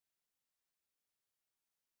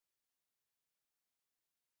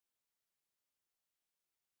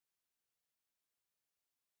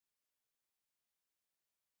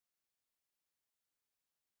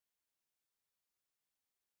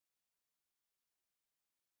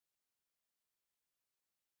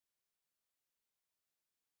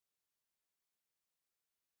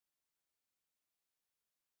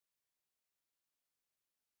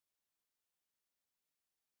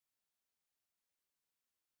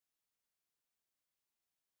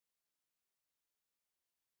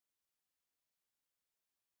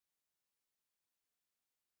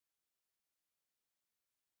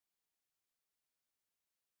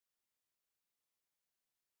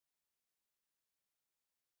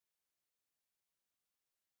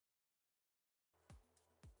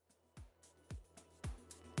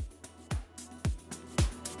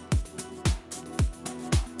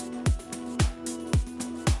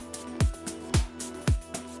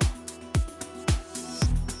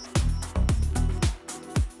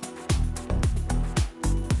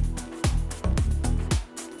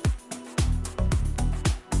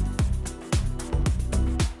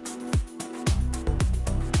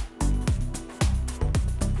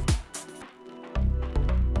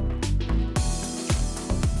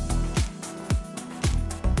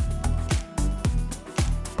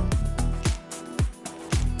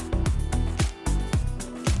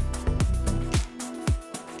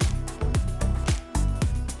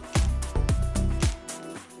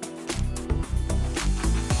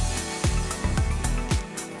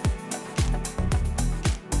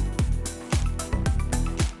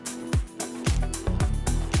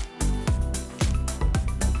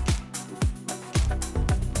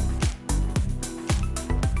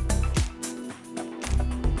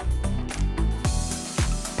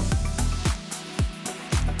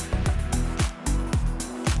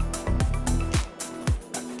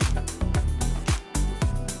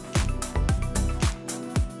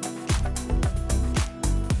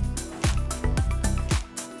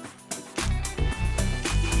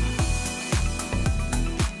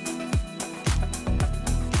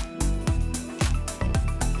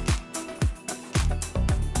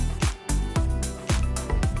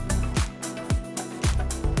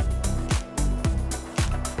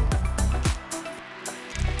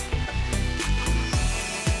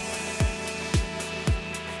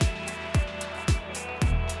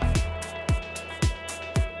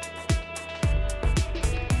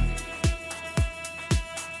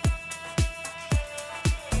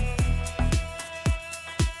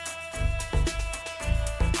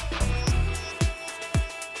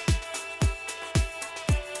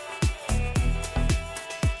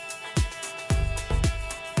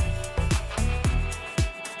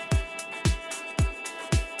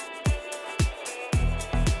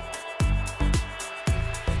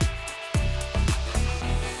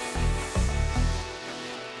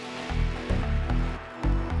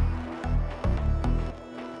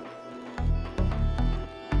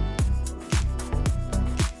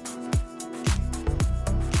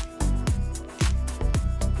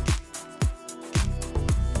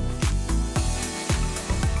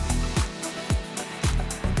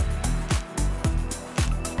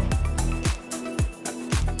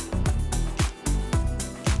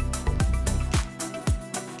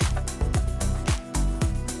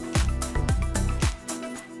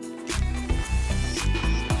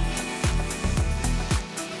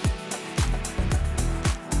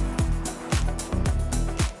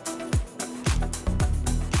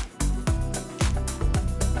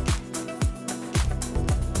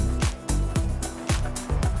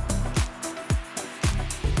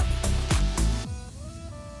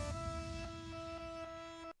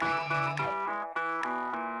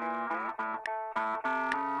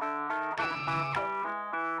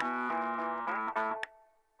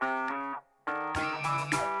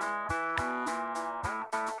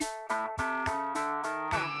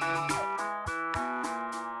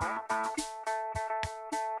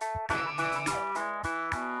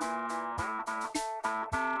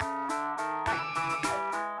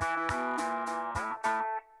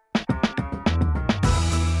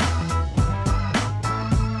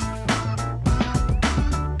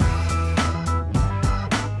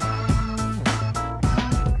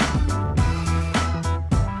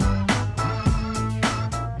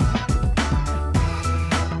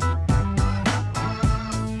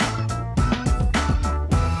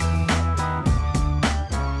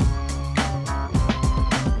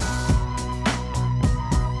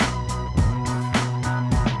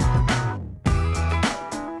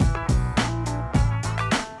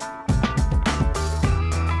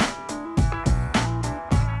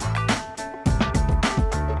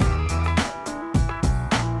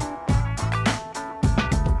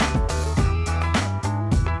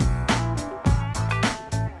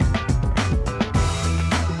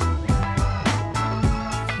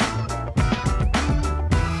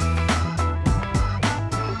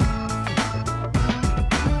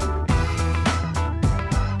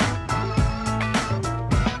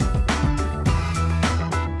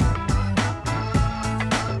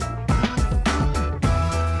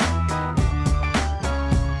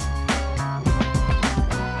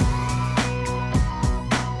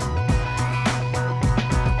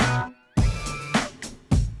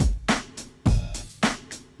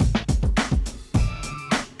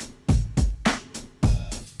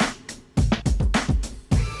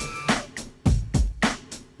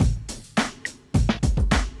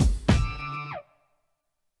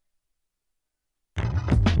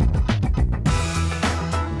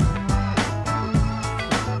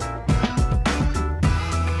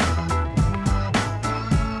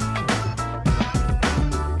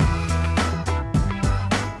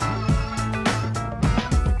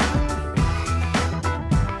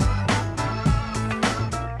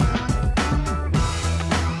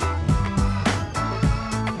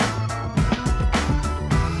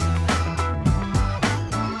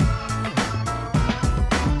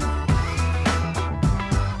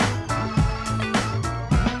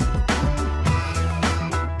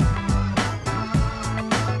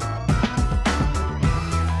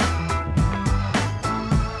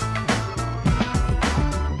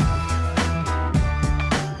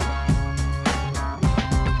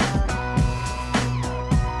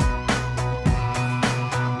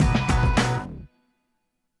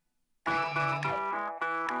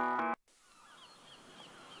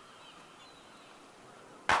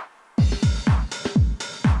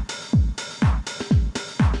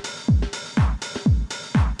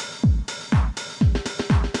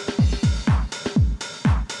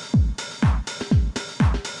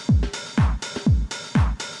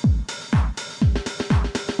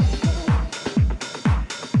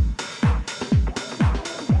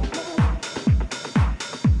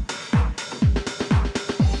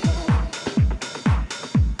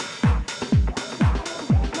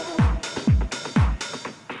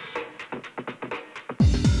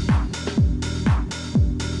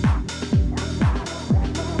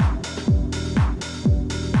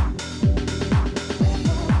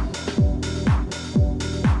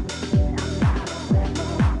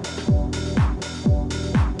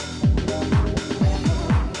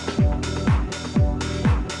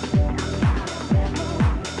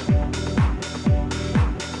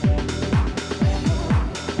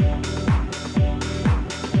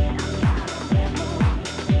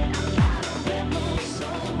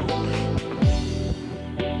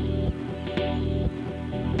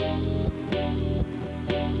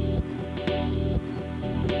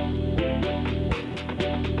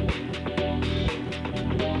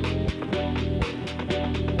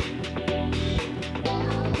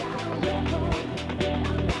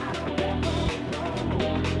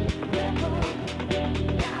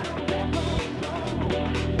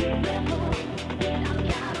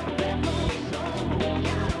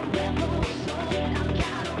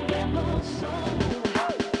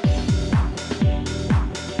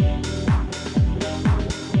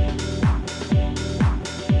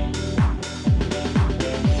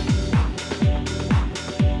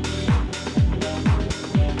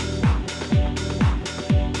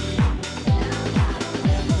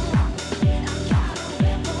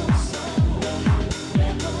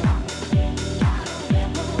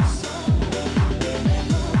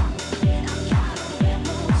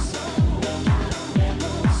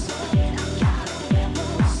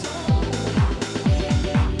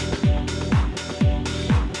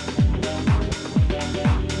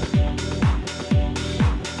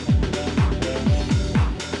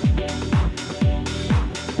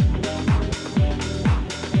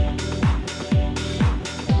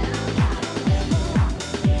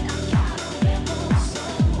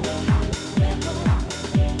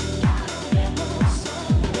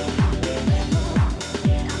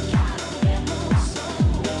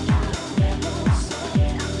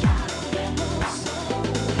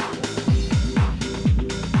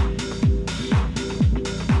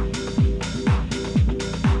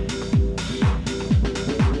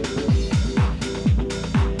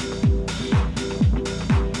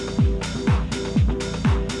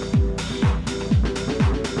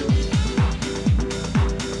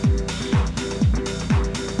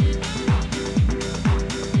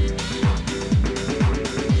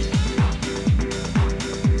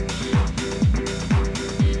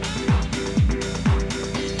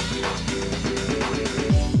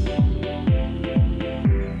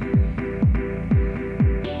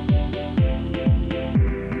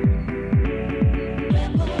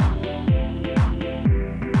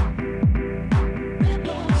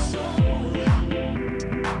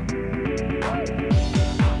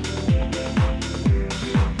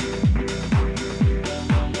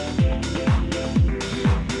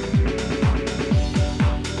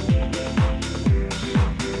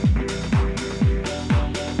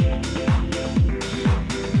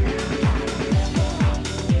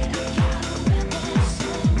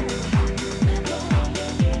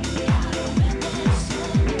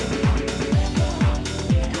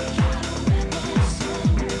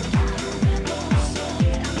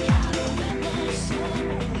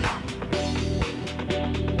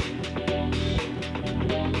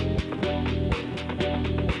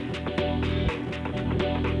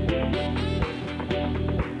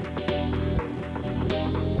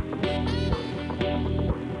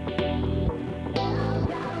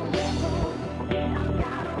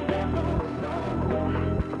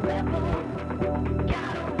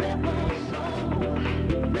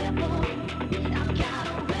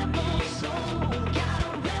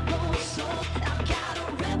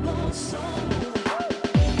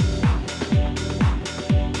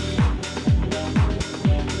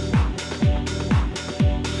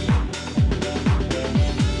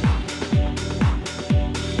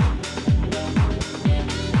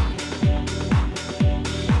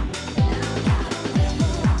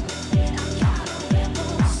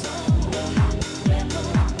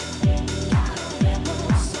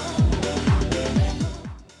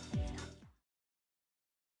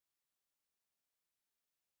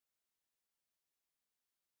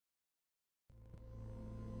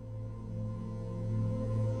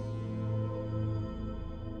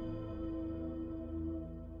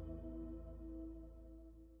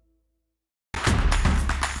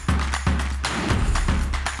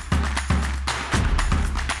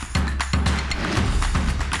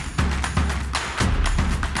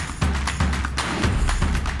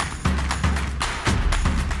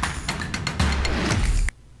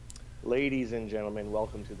ladies and gentlemen,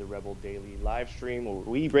 welcome to the Rebel Daily live stream where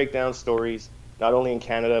we break down stories not only in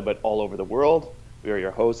Canada but all over the world. We are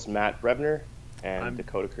your hosts, Matt Brevner and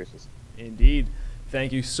Dakota Christensen. Indeed.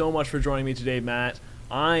 Thank you so much for joining me today, Matt.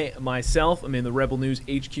 I, myself, am in the Rebel News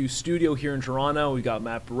HQ studio here in Toronto. We got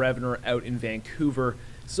Matt Brevner out in Vancouver.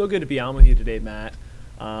 So good to be on with you today, Matt.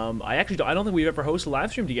 I don't think we've ever hosted a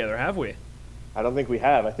live stream together, have we? I don't think we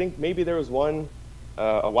have. I think maybe there was one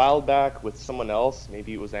a while back with someone else.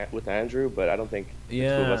 Maybe it was with Andrew, but I don't think the two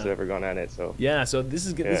of us have ever gone at it. So so this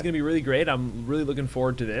is going to be really great. I'm really looking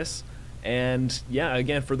forward to this. And yeah,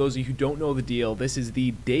 again, for those of you who don't know the deal, this is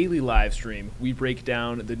the daily live stream. We break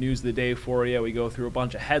down the news of the day for you. We go through a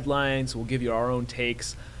bunch of headlines. We'll give you our own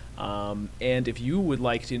takes. And if you would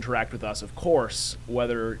like to interact with us, of course,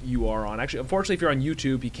 whether you are on, actually, unfortunately, if you're on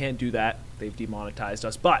YouTube, you can't do that. They've demonetized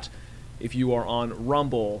us. But if you are on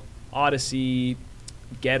Rumble, Odyssey,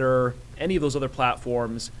 Getter, any of those other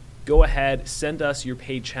platforms, go ahead, send us your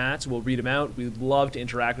paid chats. We'll read them out. We'd love to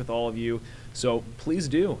interact with all of you. So please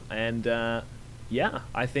do. And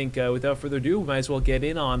I think without further ado, we might as well get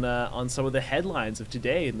in on some of the headlines of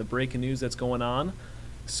today and the breaking news that's going on.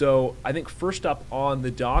 So I think first up on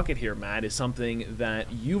the docket here, Matt, is something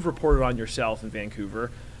that you've reported on yourself in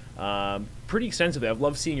Vancouver pretty extensively. I've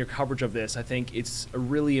loved seeing your coverage of this. I think it's a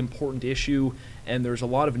really important issue, and there's a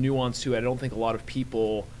lot of nuance to it. I don't think a lot of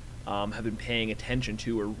people have been paying attention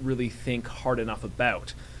to or really think hard enough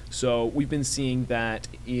about. So we've been seeing that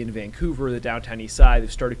in Vancouver, the downtown east side,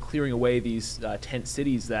 they've started clearing away these tent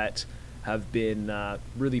cities that have been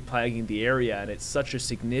really plaguing the area, and it's such a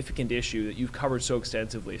significant issue that you've covered so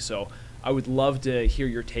extensively. So I would love to hear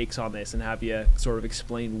your takes on this and have you sort of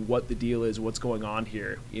explain what the deal is, what's going on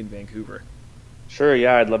here in Vancouver. Sure,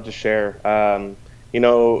 yeah, I'd love to share.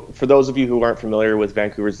 For those of you who aren't familiar with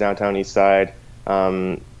Vancouver's downtown east side,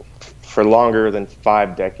 for longer than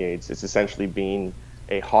 5 decades, it's essentially been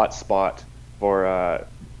a hot spot for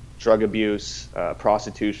drug abuse,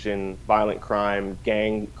 prostitution, violent crime,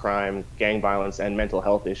 gang violence, and mental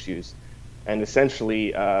health issues. And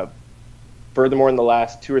essentially, furthermore, in the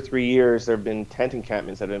last 2 or 3 years, there have been tent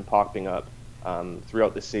encampments that have been popping up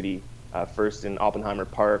throughout the city, first in Oppenheimer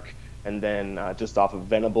Park, and then just off of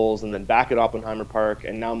Venables, and then back at Oppenheimer Park,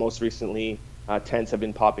 and now most recently, tents have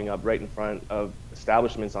been popping up right in front of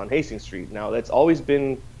establishments on Hastings Street. Now, that's always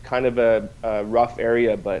been kind of a rough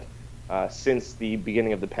area, but since the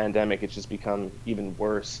beginning of the pandemic, it's just become even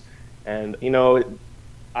worse. And,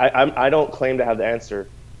 I don't claim to have the answer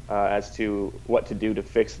as to what to do to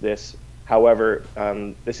fix this. However,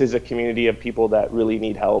 this is a community of people that really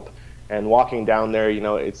need help. And walking down there,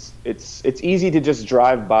 it's easy to just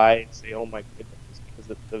drive by and say, oh my goodness,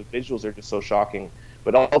 because the visuals are just so shocking.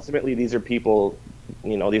 But ultimately, these are people,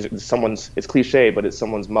 these are it's cliche, but it's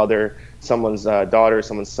someone's mother, someone's daughter,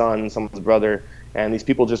 someone's son, someone's brother, and these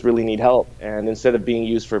people just really need help. And instead of being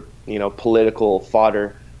used for, political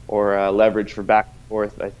fodder or leverage for back and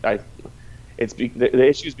forth, the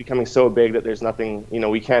issue is becoming so big that there's nothing,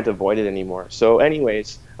 we can't avoid it anymore. So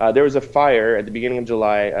anyways, there was a fire at the beginning of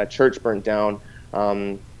July. A church burnt down.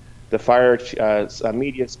 The fire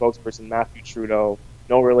media spokesperson, Matthew Trudeau,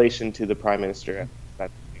 no relation to the Prime Minister.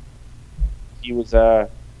 He was,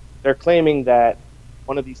 they're claiming that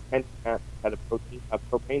one of these tent camps had a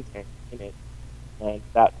propane tank in it, and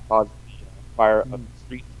that caused the fire of the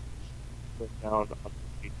street to burn down on the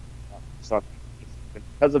street. So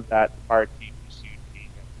because of that, the fire chief issued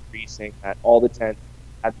a decree saying that all the tents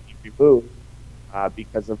had to be removed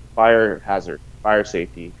because of fire hazard, fire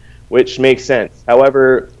safety, which makes sense.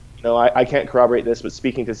 However, I can't corroborate this, but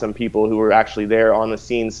speaking to some people who were actually there on the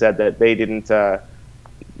scene said that they didn't.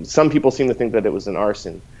 Some people seem to think that it was an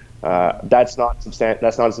arson. That's not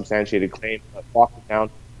a substantiated claim. But walking down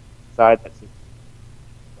the side,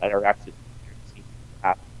 that are actually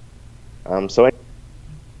happen. I'm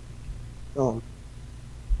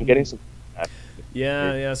getting some.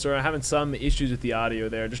 Sorry, I'm having some issues with the audio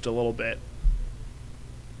there, just a little bit.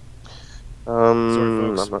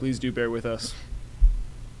 Sorry, folks. Please do bear with us.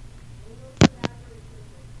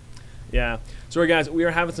 Yeah. Sorry, guys. We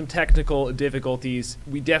are having some technical difficulties.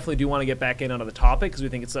 We definitely do want to get back in onto the topic because we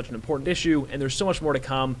think it's such an important issue, and there's so much more to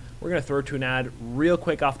come. We're going to throw it to an ad real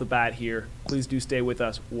quick off the bat here. Please do stay with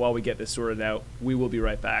us while we get this sorted out. We will be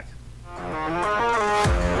right back.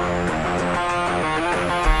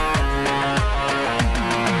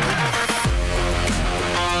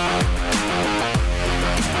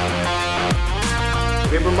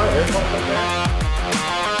 Remember my AirPods like that?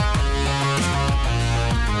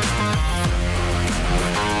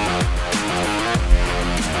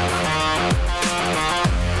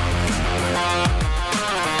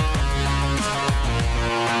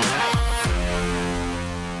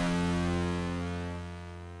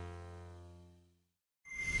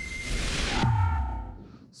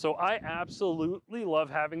 So I absolutely love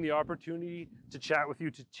having the opportunity to chat with you,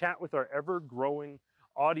 to chat with our ever-growing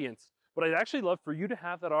audience. But I'd actually love for you to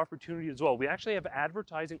have that opportunity as well. We actually have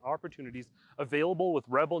advertising opportunities available with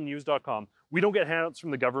rebelnews.com. We don't get handouts from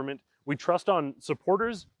the government. We trust on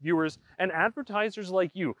supporters, viewers, and advertisers like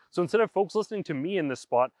you. So instead of folks listening to me in this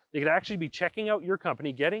spot, they could actually be checking out your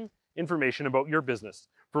company, getting information about your business.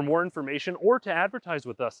 For more information or to advertise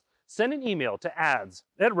with us, send an email to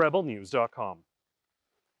ads@rebelnews.com.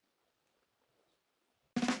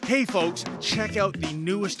 Hey folks, check out the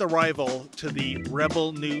newest arrival to the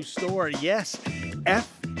Rebel News store. Yes,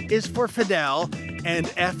 F is for Fidel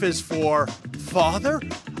and F is for father.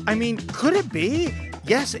 I mean, could it be?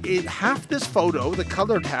 Yes, half this photo, the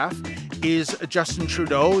colored half, is Justin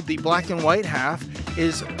Trudeau. The black and white half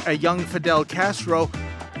is a young Fidel Castro.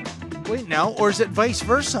 Wait now, or is it vice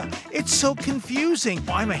versa? It's so confusing.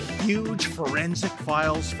 I'm a huge Forensic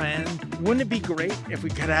Files fan. Wouldn't it be great if we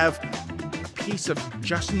could have piece of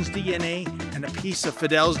Justin's DNA and a piece of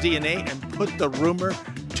Fidel's DNA and put the rumor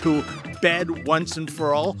to bed once and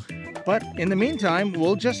for all? But in the meantime,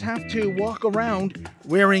 we'll just have to walk around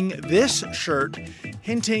wearing this shirt,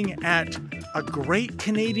 hinting at a great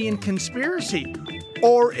Canadian conspiracy.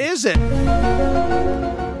 Or is it?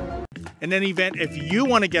 In any event, if you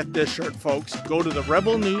want to get this shirt, folks, go to the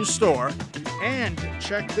Rebel News store and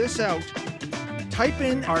check this out. Type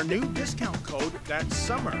in our new discount code, that's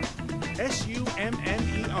SUMMER, SUMMER,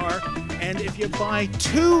 and if you buy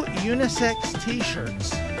 2 unisex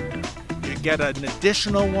t-shirts, you get an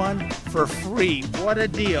additional one for free. What a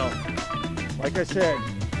deal. Like I said,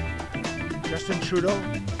 Justin Trudeau,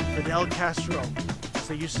 Fidel Castro, as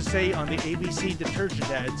they used to say on the ABC detergent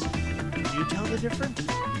ads, can you tell the difference?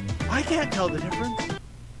 I can't tell the difference.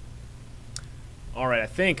 All right, I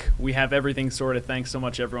think we have everything sorted. Thanks so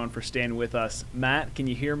much, everyone, for staying with us. Matt, can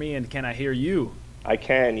you hear me, and can I hear you? I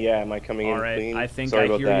can, yeah. Am I coming in clean? I think Sorry I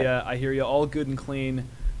about that. hear you. I hear you all good and clean.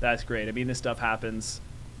 That's great. I mean, this stuff happens.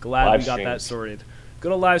 Glad Live we got that streams. sorted.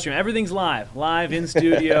 Good old live stream. Everything's live in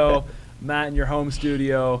studio. Matt in your home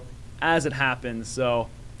studio, as it happens. So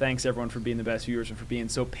thanks, everyone, for being the best viewers and for being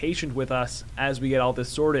so patient with us as we get all this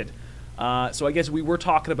sorted. So I guess we were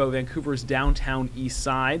talking about Vancouver's downtown east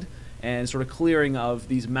side and sort of clearing of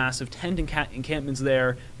these massive tent encampments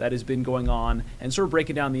there that has been going on, and sort of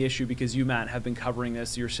breaking down the issue because you, Matt, have been covering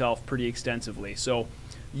this yourself pretty extensively. So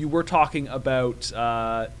you were talking about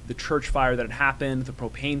the church fire that had happened, the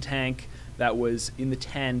propane tank that was in the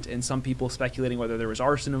tent, and some people speculating whether there was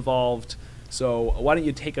arson involved. So why don't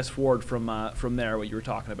you take us forward from there, what you were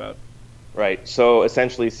talking about? Right. So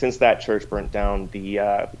essentially, since that church burnt down,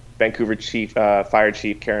 the Vancouver fire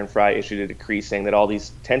chief Karen Fry issued a decree saying that all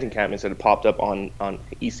these tent encampments that had popped up on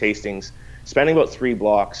East Hastings, spanning about 3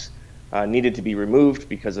 blocks, needed to be removed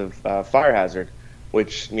because of fire hazard,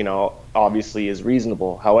 which, you know, obviously is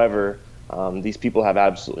reasonable. However, these people have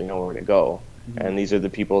absolutely nowhere to go, and these are the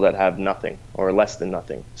people that have nothing or less than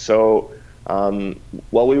nothing. So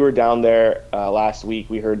while we were down there last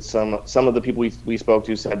week, we heard some of the people we spoke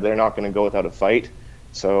to said they're not going to go without a fight.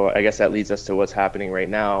 So I guess that leads us to what's happening right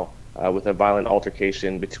now with a violent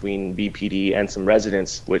altercation between BPD and some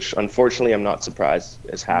residents, which unfortunately I'm not surprised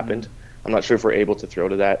has happened. I'm not sure if we're able to throw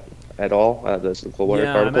to that at all, the Cold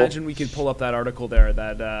Yeah, article. I imagine we could pull up that article there.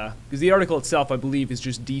 Because the article itself, I believe, is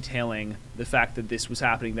just detailing the fact that this was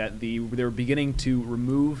happening, that they were beginning to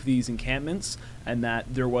remove these encampments, and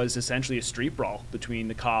that there was essentially a street brawl between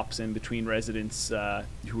the cops and between residents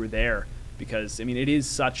who were there. Because, I mean, it is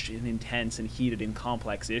such an intense and heated and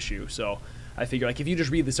complex issue. So I figure, like, if you just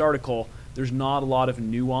read this article, there's not a lot of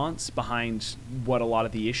nuance behind what a lot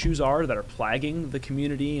of the issues are that are plaguing the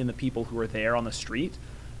community and the people who are there on the street.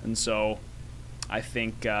 And so I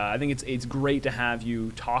think it's great to have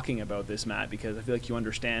you talking about this, Matt, because I feel like you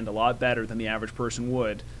understand a lot better than the average person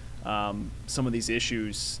would some of these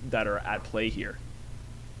issues that are at play here.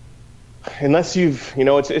 Unless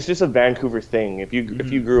it's just a Vancouver thing. If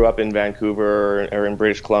you grew up in Vancouver or in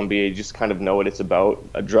British Columbia, you just kind of know what it's about.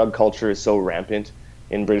 A drug culture is so rampant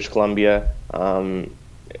in British Columbia.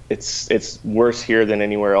 It's worse here than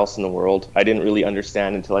anywhere else in the world. I didn't really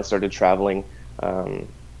understand until I started traveling.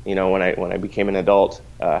 When I became an adult,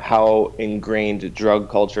 how ingrained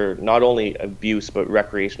drug culture, not only abuse but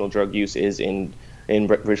recreational drug use, is in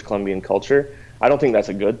British Columbian culture. I don't think that's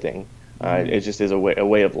a good thing. It just is a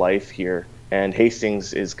way of life here. And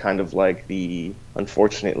Hastings is kind of like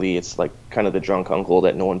unfortunately, it's like kind of the drunk uncle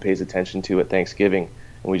that no one pays attention to at Thanksgiving,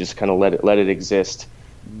 and we just kind of let it exist.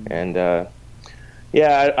 And I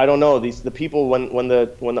don't know. The people when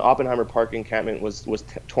the Oppenheimer Park encampment was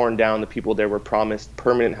torn down, the people there were promised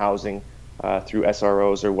permanent housing. through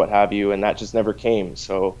SROs or what have you, and that just never came.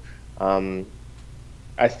 So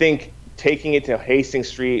I think taking it to Hastings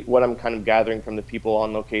Street, what I'm kind of gathering from the people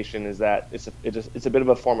on location is that it's a bit of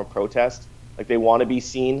a form of protest. Like, they want to be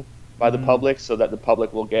seen by the public so that the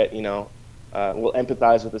public will get, will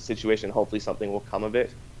empathize with the situation. Hopefully something will come of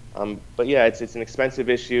it. But yeah, it's an expensive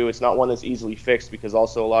issue. It's not one that's easily fixed, because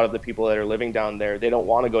also a lot of the people that are living down there, they don't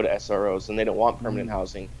want to go to SROs and they don't want permanent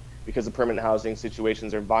housing, because the permanent housing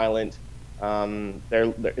situations are violent.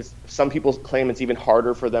 Some people claim it's even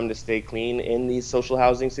harder for them to stay clean in these social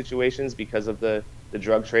housing situations because of the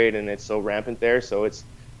drug trade, and it's so rampant there. So it's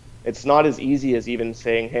not as easy as even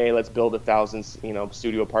saying, hey, let's build 1,000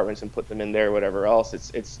 studio apartments and put them in there, whatever else.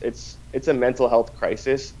 It's a mental health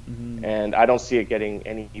crisis, and I don't see it getting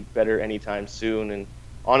any better anytime soon. And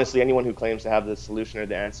honestly, anyone who claims to have the solution or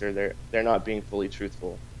the answer, they're not being fully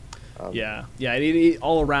truthful. It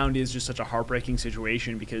all around is just such a heartbreaking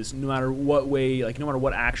situation, because no matter what way, no matter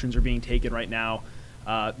what actions are being taken right now,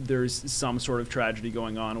 there's some sort of tragedy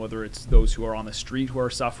going on, whether it's those who are on the street who are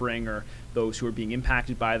suffering or those who are being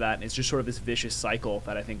impacted by that. And it's just sort of this vicious cycle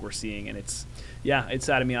that I think we're seeing. And it's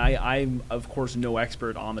sad. I mean, I'm of course no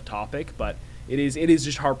expert on the topic, but it is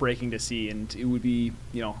just heartbreaking to see. And it would be,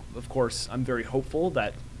 of course, I'm very hopeful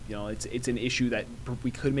that it's an issue that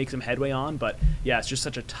we could make some headway on, but yeah, it's just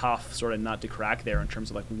such a tough sort of nut to crack there in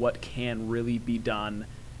terms of what can really be done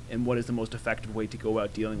and what is the most effective way to go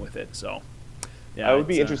about dealing with it. So yeah, I would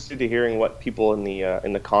be interested to hearing what people in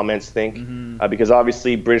the comments think, because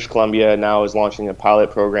obviously British Columbia now is launching a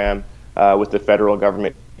pilot program with the federal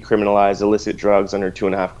government to criminalize illicit drugs under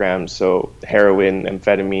 2.5 grams. So heroin,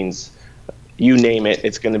 amphetamines, you name it,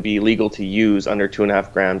 it's going to be legal to use under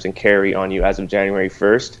 2.5 grams and carry on you as of January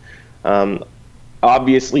 1st.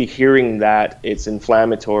 Obviously, hearing that, it's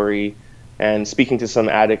inflammatory, and speaking to some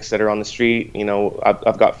addicts that are on the street,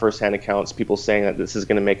 I've got firsthand accounts, people saying that this is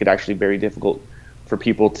going to make it actually very difficult for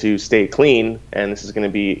people to stay clean, and this is going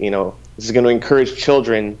to be, this is going to encourage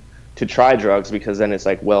children to try drugs, because then it's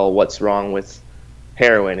like, well, what's wrong with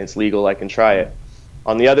heroin? It's legal, I can try it.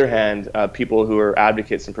 On the other hand, people who are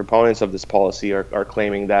advocates and proponents of this policy are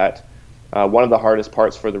claiming that one of the hardest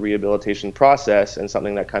parts for the rehabilitation process, and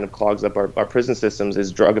something that kind of clogs up our prison systems,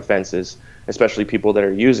 is drug offenses, especially people that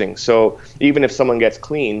are using. So even if someone gets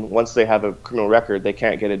clean, once they have a criminal record, they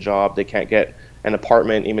can't get a job, they can't get an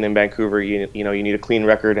apartment. Even in Vancouver, you need a clean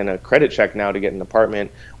record and a credit check now to get an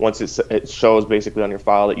apartment. Once it shows basically on your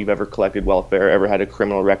file that you've ever collected welfare, ever had a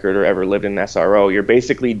criminal record, or ever lived in an SRO, you're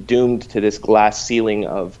basically doomed to this glass ceiling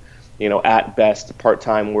of, at best,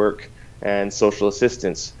 part-time work and social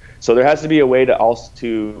assistance. So there has to be a way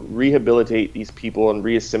to rehabilitate these people and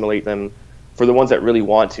reassimilate them, for the ones that really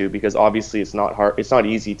want to, because obviously it's not hard. It's not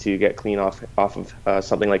easy to get clean off of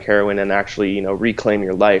something like heroin and actually reclaim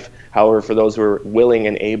your life. However, for those who are willing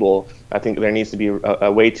and able, I think there needs to be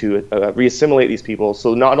a way to reassimilate these people,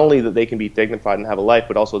 so not only that they can be dignified and have a life,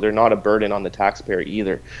 but also they're not a burden on the taxpayer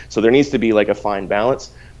either. So there needs to be a fine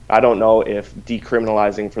balance. I don't know if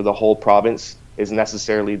decriminalizing for the whole province is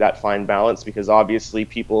necessarily that fine balance, because obviously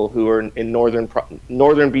people who are in northern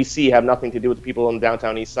BC have nothing to do with the people on the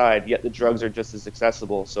downtown east side, yet the drugs are just as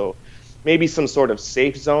accessible. So maybe some sort of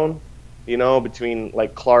safe zone, between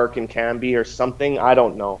Clark and Cambie or something. I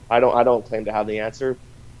don't know. I don't claim to have the answer,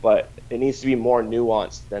 but it needs to be more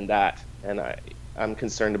nuanced than that. And I'm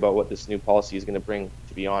concerned about what this new policy is going to bring,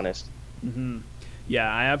 to be honest.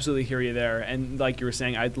 Yeah, I absolutely hear you there. And like you were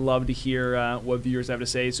saying, I'd love to hear what viewers have to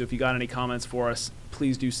say. So if you got any comments for us,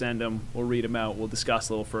 please do send them. We'll read them out. We'll discuss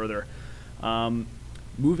a little further.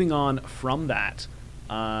 Moving on from that,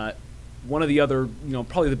 one of the other,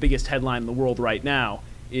 probably the biggest headline in the world right now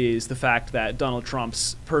is the fact that Donald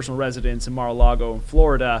Trump's personal residence in Mar-a-Lago,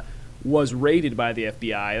 Florida, was raided by the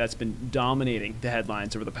FBI. That's been dominating the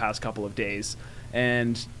headlines over the past couple of days.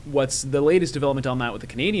 And what's the latest development on that with the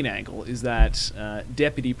Canadian angle is that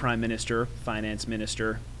Deputy Prime Minister, Finance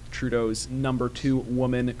Minister, Trudeau's number 2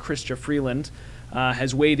 woman, Chrystia Freeland,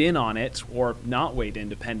 has weighed in on it, or not weighed in,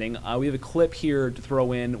 depending. We have a clip here to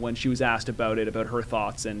throw in when she was asked about it, about her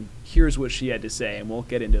thoughts, and here's what she had to say, and we'll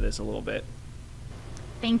get into this a little bit.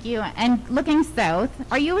 Thank you. And looking south,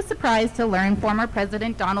 are you surprised to learn former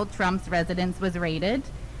President Donald Trump's residence was raided?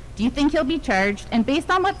 Do you think he'll be charged? And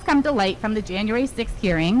based on what's come to light from the January 6th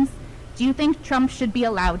hearings, do you think Trump should be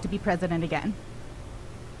allowed to be president again?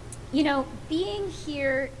 Being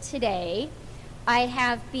here today, I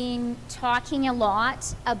have been talking a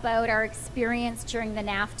lot about our experience during the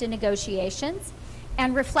NAFTA negotiations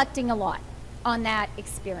and reflecting a lot on that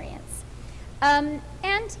experience. And,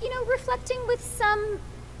 reflecting with some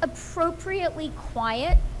appropriately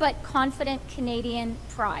quiet but confident Canadian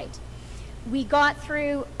pride. We got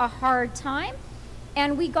through a hard time,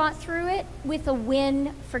 and we got through it with a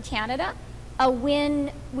win for Canada, a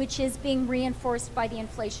win which is being reinforced by the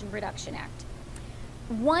Inflation Reduction Act.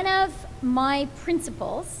 One of my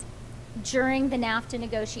principles during the NAFTA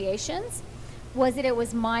negotiations was that it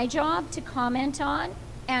was my job to comment on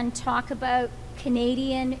and talk about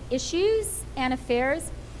Canadian issues and affairs,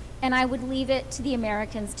 and I would leave it to the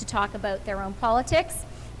Americans to talk about their own politics.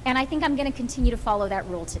 And I think I'm going to continue to follow that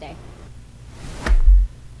rule today.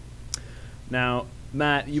 Now,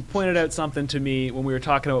 Matt, you pointed out something to me when we were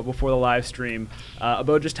talking about before the live stream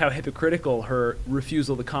about just how hypocritical her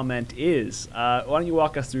refusal to comment is. Why don't you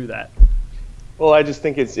walk us through that? Well, I just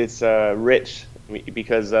think it's rich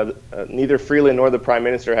because neither Freeland nor the Prime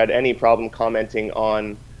Minister had any problem commenting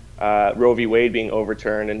on Roe v. Wade being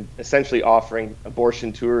overturned and essentially offering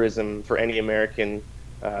abortion tourism for any American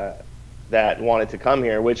that wanted to come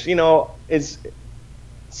here, which, you know,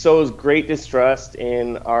 sows great distrust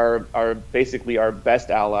in our basically our best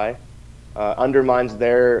ally, undermines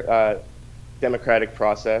their democratic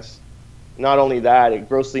process. Not only that, it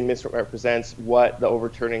grossly misrepresents what the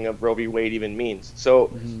overturning of Roe v. Wade even means. So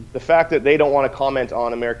the fact that they don't want to comment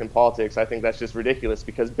on American politics, I think that's just ridiculous,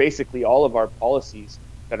 because basically all of our policies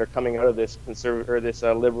that are coming out of this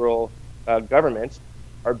liberal government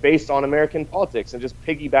are based on American politics and just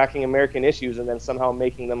piggybacking American issues and then somehow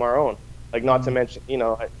making them our own. Like, not to mention, you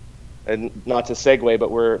know, and not to segue,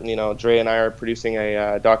 but we're, you know, Dre and I are producing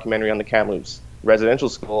a documentary on the Kamloops residential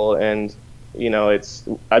school, and, you know,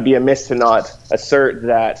 I'd be amiss to not assert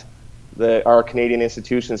that our Canadian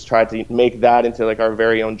institutions tried to make that into like our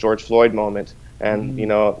very own George Floyd moment. And, you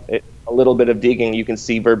know, a little bit of digging, you can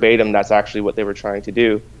see verbatim that's actually what they were trying to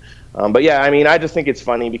do. But yeah, I mean, I just think it's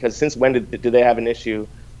funny because since when do they have an issue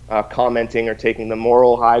commenting or taking the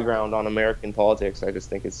moral high ground on American politics? I just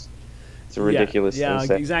think it's a ridiculous thing to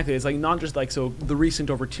say. Exactly. It's like not just like, so the recent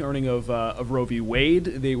overturning of Roe v. Wade,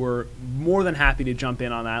 they were more than happy to jump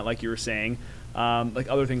in on that, like you were saying. Like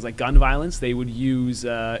other things like gun violence, they would use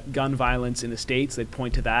gun violence in the States. They'd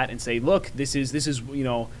point to that and say, look, this is you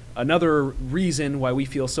know, another reason why we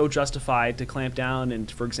feel so justified to clamp down. And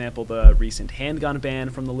for example, the recent handgun ban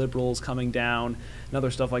from the Liberals coming down and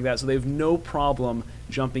other stuff like that. So they have no problem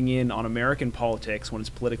jumping in on American politics when it's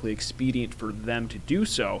politically expedient for them to do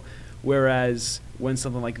so. Whereas when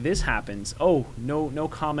something like this happens, oh, no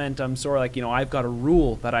comment, I'm sorry, like, you know, I've got a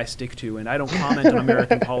rule that I stick to and I don't comment on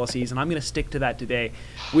American policies and I'm going to stick to that today,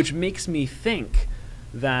 which makes me think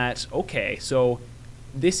that, okay, so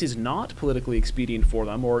this is not politically expedient for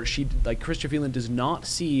them, or Chrystia Freeland does not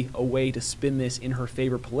see a way to spin this in her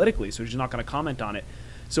favor politically, so she's not going to comment on it.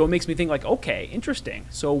 So it makes me think, like, okay, interesting.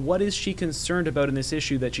 So what is she concerned about in this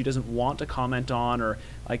issue that she doesn't want to comment on, or,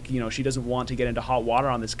 like, you know, she doesn't want to get into hot water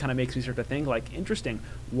on this? Kind of makes me start to think, like, interesting.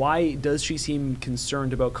 Why does she seem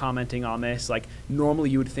concerned about commenting on this? Like, normally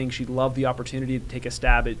you would think she'd love the opportunity to take a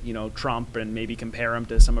stab at, you know, Trump and maybe compare him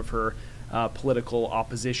to some of her political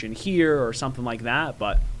opposition here or something like that.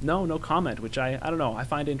 But no comment, which I don't know, I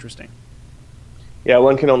find interesting. Yeah,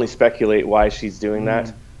 one can only speculate why she's doing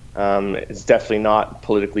that. It's definitely not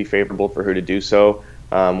politically favorable for her to do so,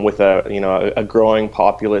 with a growing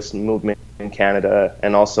populist movement in Canada,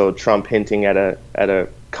 and also Trump hinting at a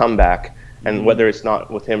comeback. And whether it's not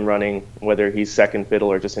with him running, whether he's second fiddle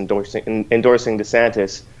or just endorsing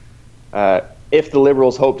DeSantis, if the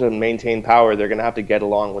Liberals hope to maintain power, they're going to have to get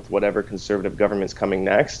along with whatever conservative government's coming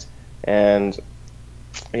next. And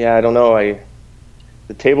yeah, I don't know.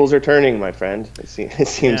 The tables are turning, my friend. It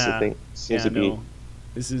seems to be.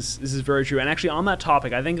 This is very true. And actually, on that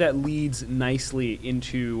topic, I think that leads nicely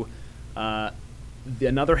into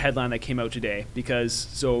another headline that came out today. Because,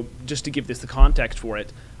 so just to give this the context for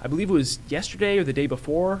it, I believe it was yesterday or the day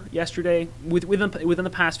before yesterday, within the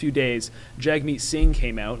past few days, Jagmeet Singh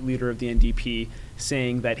came out, leader of the NDP,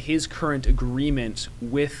 saying that his current agreement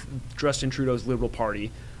with Justin Trudeau's Liberal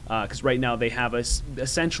Party, because right now they have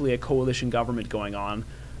essentially a coalition government going on,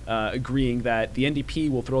 agreeing that the NDP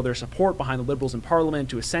will throw their support behind the Liberals in Parliament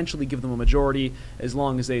to essentially give them a majority as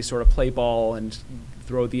long as they sort of play ball and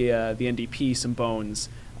throw the NDP some bones,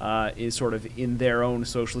 is sort of in their own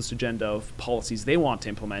socialist agenda of policies they want to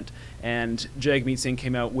implement. And Jagmeet Singh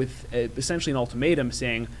came out with essentially an ultimatum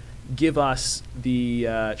saying, give us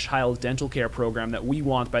the child dental care program that we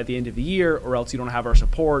want by the end of the year, or else you don't have our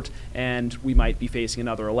support, and we might be facing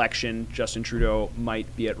another election. Justin Trudeau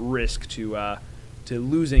might be at risk to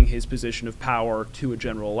losing his position of power to a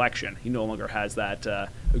general election. He no longer has that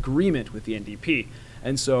agreement with the NDP.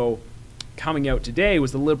 And so coming out today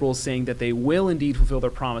was the Liberals saying that they will indeed fulfill their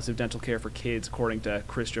promise of dental care for kids, according to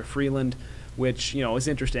Chrystia Freeland, which, you know, is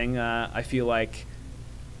interesting. I feel like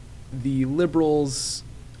the Liberals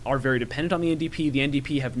are very dependent on the NDP. The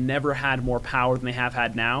NDP have never had more power than they have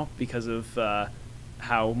had now because of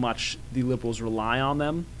how much the Liberals rely on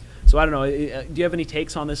them. So I don't know. Do you have any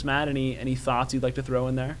takes on this, Matt? Any thoughts you'd like to throw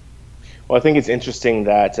in there? Well, I think it's interesting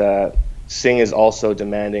that Singh is also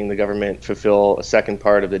demanding the government fulfill a second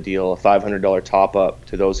part of the deal, a $500 top-up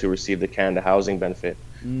to those who receive the Canada Housing Benefit.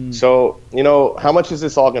 So, you know, how much is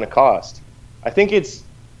this all going to cost? I think it's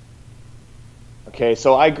okay.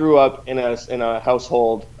 So I grew up in a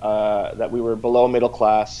household that we were below middle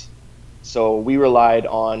class. So we relied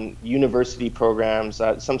on university programs.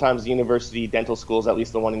 Sometimes university dental schools, at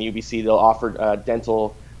least the one in UBC, they'll offer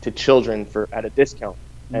dental to children at a discount.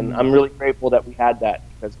 And I'm really grateful that we had that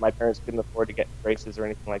because my parents couldn't afford to get braces or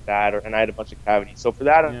anything like that, and I had a bunch of cavities. So for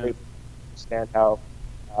that, I'm grateful to understand how,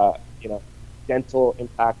 you know, dental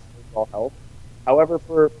impacts overall health.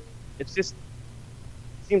 However, it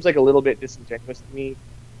seems like a little bit disingenuous to me,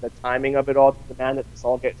 the timing of it all, the demand that this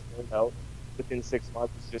all gets turned out within 6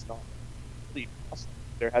 months is just not really possible.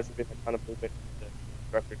 There hasn't been a ton of movement in the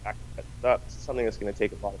director tax set up. This is something that's going to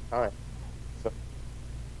take a lot of time. So,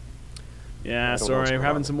 yeah, sorry, we're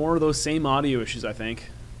having some more of those same audio issues, I think.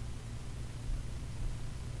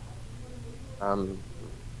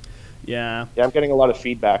 Yeah, I'm getting a lot of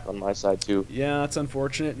feedback on my side too. Yeah, that's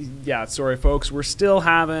unfortunate. Yeah, sorry, folks. We're still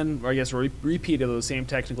having, or I guess, we're repeating those same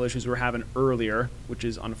technical issues we were having earlier, which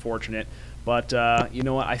is unfortunate. But you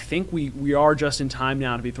know what? I think we are just in time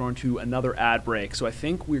now to be thrown to another ad break. So I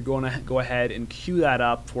think we're going to go ahead and cue that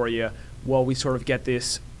up for you while we sort of get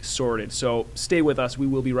this sorted. So stay with us. We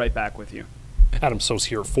will be right back with you. Adam Sos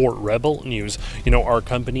here for Rebel News. You know, our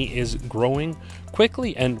company is growing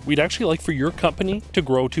quickly, and we'd actually like for your company to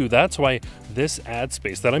grow too. That's why this ad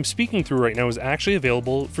space that I'm speaking through right now is actually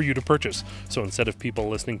available for you to purchase. So instead of people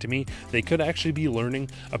listening to me, they could actually be learning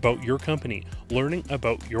about your company, learning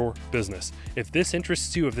about your business. If this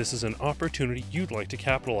interests you, if this is an opportunity you'd like to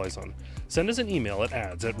capitalize on, send us an email at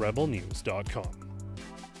ads@rebelnews.com.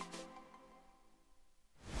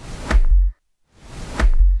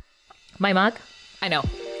 My mug? I know,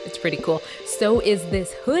 it's pretty cool. So is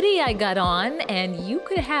this hoodie I got on, and you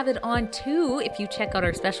could have it on too if you check out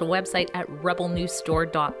our special website at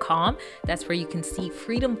rebelnewsstore.com. That's where you can see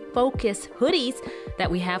Freedom Focus hoodies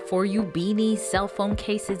that we have for you, beanies, cell phone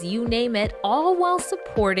cases, you name it, all while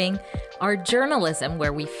supporting our journalism,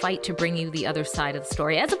 where we fight to bring you the other side of the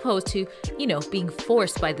story, as opposed to, you know, being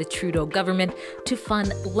forced by the Trudeau government to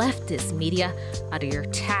fund leftist media out of your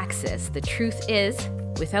taxes. The truth is,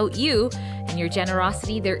 without you and your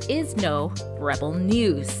generosity, there is no Rebel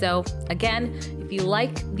News. So again, if you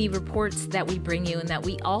like the reports that we bring you and that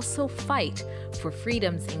we also fight for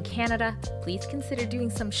freedoms in Canada, please consider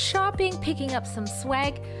doing some shopping, picking up some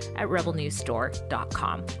swag at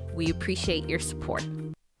rebelnewsstore.com. We appreciate your support.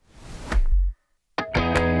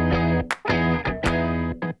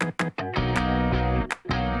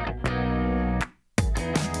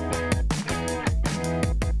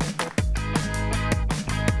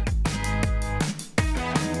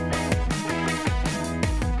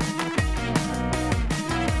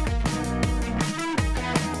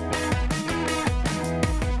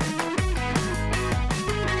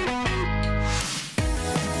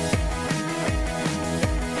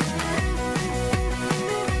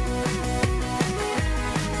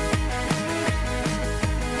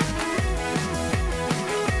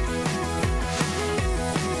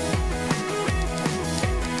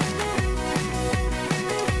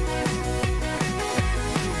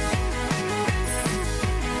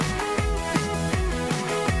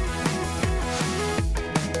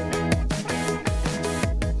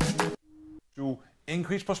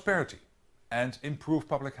 Increase prosperity and improve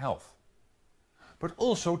public health, but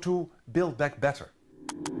also to build back better.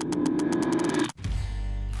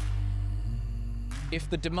 If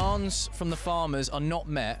the demands from the farmers are not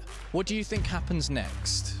met, what do you think happens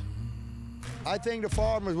next? I think the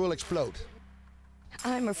farmers will explode.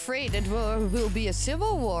 I'm afraid it will be a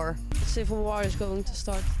civil war. A civil war is going to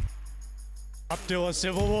start. Up to a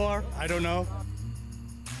civil war? I don't know.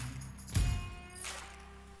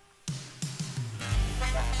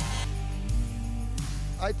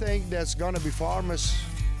 I think there's gonna be farmers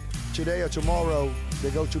today or tomorrow,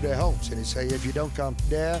 they go to their homes and they say, if you don't come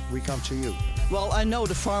there, we come to you. Well, I know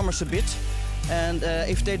the farmers a bit, and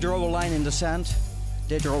if they draw a line in the sand,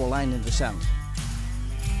 they draw a line in the sand.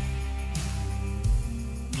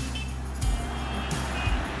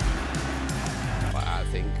 I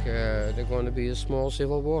think there's going to be a small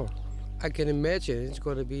civil war. I can imagine it's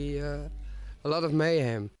going to be a lot of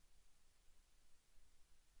mayhem.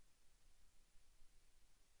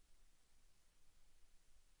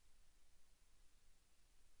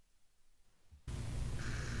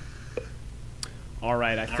 All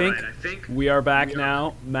right, I think we are back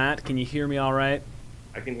now. Matt, can you hear me all right?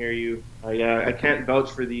 I can hear you. I can't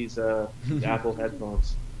vouch for these Apple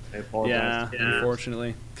headphones. I apologize. Yeah,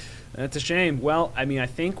 unfortunately. That's a shame. Well, I mean, I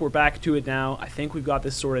think we're back to it now. I think we've got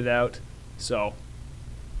this sorted out. So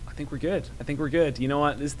I think we're good. You know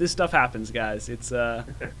what? This stuff happens, guys. It's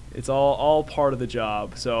all part of the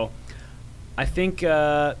job. So I think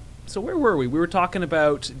so where were we? We were talking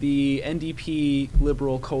about the NDP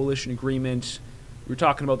Liberal Coalition Agreement. We were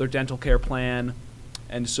talking about their dental care plan.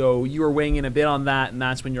 And so you were weighing in a bit on that, and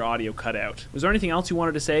that's when your audio cut out. Was there anything else you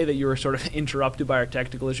wanted to say that you were sort of interrupted by our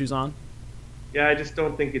technical issues on? Yeah, I just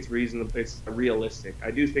don't think it's reasonable. It's realistic.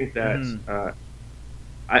 I do think that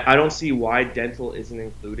I don't see why dental isn't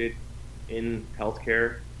included in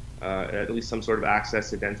healthcare. At least some sort of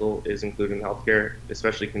access to dental is included in healthcare,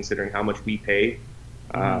 especially considering how much we pay,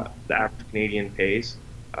 the average Canadian pays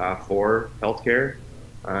for healthcare.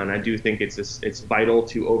 And I do think it's vital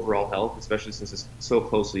to overall health, especially since it's so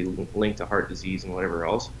closely linked to heart disease and whatever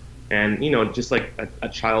else. And, just like a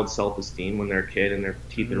child's self-esteem when they're a kid and their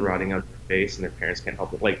teeth are rotting out their face and their parents can't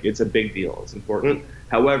help it. Like, it's a big deal. It's important.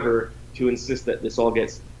 However, to insist that this all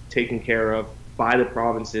gets taken care of by the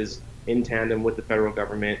provinces in tandem with the federal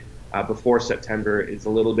government before September is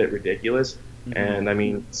a little bit ridiculous. And, I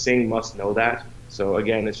mean, Singh must know that. So,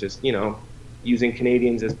 again, it's just, using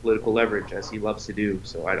Canadians as political leverage, as he loves to do.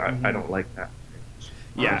 So I don't like that.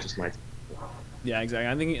 Yeah. Just my yeah, exactly.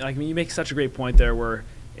 I mean, you make such a great point there where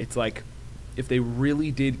it's like, if they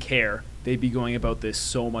really did care, they'd be going about this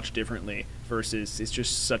so much differently versus it's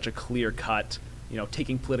just such a clear cut,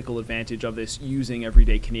 taking political advantage of this, using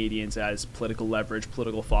everyday Canadians as political leverage,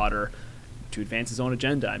 political fodder to advance his own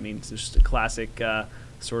agenda. I mean, it's just a classic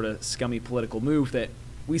sort of scummy political move that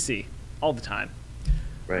we see all the time.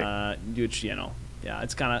 Right. Which, yeah,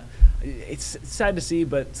 it's sad to see,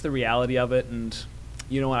 but it's the reality of it. And,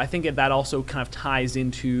 I think that also kind of ties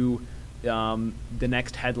into the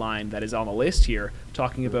next headline that is on the list here,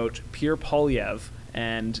 talking about Pierre Poilievre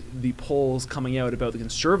and the polls coming out about the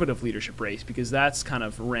Conservative leadership race, because that's kind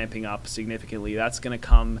of ramping up significantly. That's going to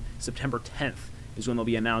come September 10th is when they'll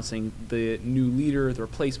be announcing the new leader, the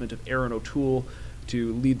replacement of Aaron O'Toole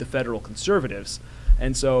to lead the federal Conservatives.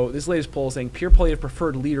 And so this latest poll is saying Pierre Poilievre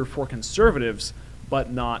preferred leader for Conservatives, but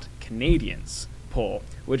not Canadians poll,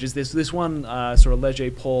 which is this one sort of leger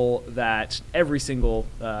poll that every single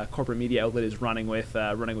corporate media outlet is running with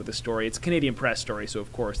the story. It's a Canadian press story, so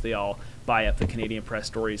of course they all buy up the Canadian press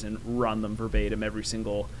stories and run them verbatim. Every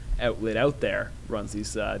single outlet out there runs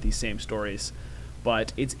these same stories.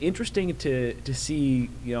 But it's interesting to see,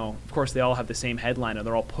 of course they all have the same headline and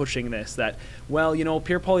they're all pushing this, that, well,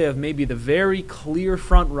 Pierre Poilievre may be the very clear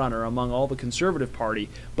front runner among all the Conservative Party,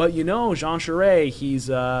 but Jean Charest, he's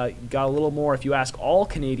got a little more, if you ask all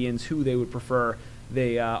Canadians who they would prefer,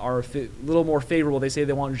 they are a little more favorable. They say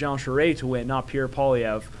they want Jean Charest to win, not Pierre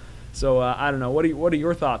Poilievre. So I don't know. What are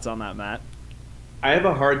your thoughts on that, Matt? I have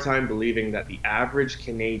a hard time believing that the average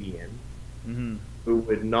Canadian who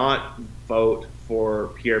would not vote for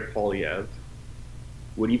Pierre Poilievre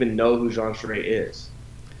would even know who Jean Charest is.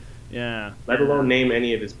 Yeah. Let alone name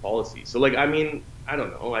any of his policies. So, I don't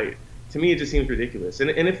know. To me, it just seems ridiculous.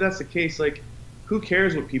 And if that's the case, who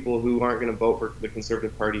cares what people who aren't going to vote for the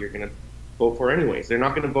Conservative Party are going to vote for anyways? They're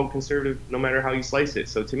not going to vote Conservative no matter how you slice it.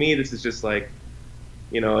 So to me, this is just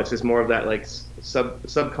it's just more of that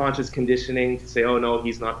subconscious conditioning to say, oh no,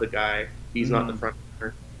 he's not the guy. He's not the front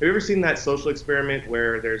runner. Have you ever seen that social experiment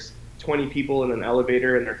where there's 20 people in an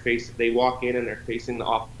elevator and they walk in and they're facing the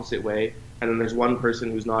opposite way, and then there's one person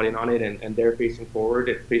who's not in on it and they're facing forward,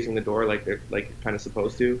 facing the door like they're kind of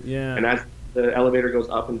supposed to. Yeah. And as the elevator goes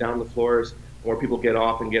up and down the floors, more people get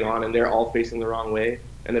off and get on, and they're all facing the wrong way.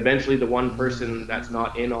 And eventually the one person that's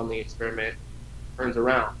not in on the experiment turns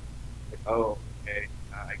around. Oh, okay,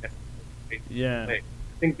 I guess. Yeah. I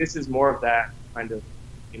think this is more of that kind of,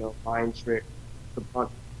 mind trick,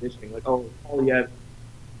 subconscious conditioning. Oh, yeah.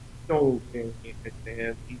 Don't pay attention to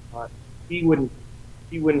him. He wouldn't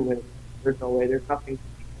win. There's no way. There's nothing.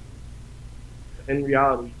 In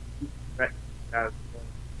reality, he's threatened to have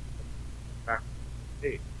back to the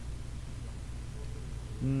state.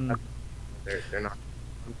 They're not.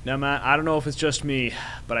 Now, Matt, I don't know if it's just me,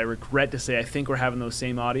 but I regret to say I think we're having those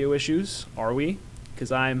same audio issues. Are we?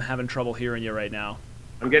 Because I'm having trouble hearing you right now.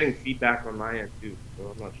 I'm getting feedback on my end too,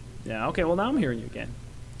 so I'm not sure. Yeah. Okay. Well, now I'm hearing you again.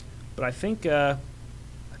 But I think we're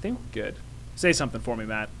good. Say something for me,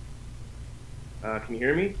 Matt. Can you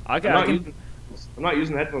hear me? I'm not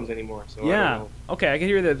using headphones anymore, so yeah. I don't know. Okay, I can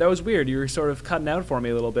hear that. That was weird. You were sort of cutting out for me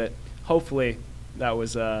a little bit. Hopefully, that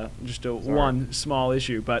was just one small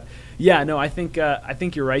issue. But yeah, no, I think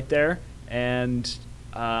you're right there. And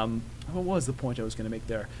what was the point I was going to make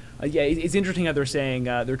there? Yeah, it's interesting how they're saying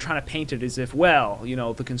they're trying to paint it as if, well, you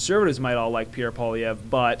know, the Conservatives might all like Pierre Poilievre,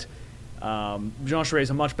 but Jean Charest has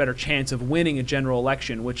a much better chance of winning a general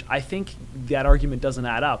election, which I think that argument doesn't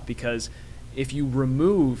add up, because if you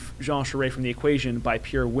remove Jean Charest from the equation by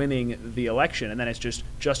Pierre winning the election, and then it's just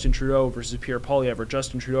Justin Trudeau versus Pierre Poilievre or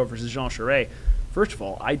Justin Trudeau versus Jean Charest, first of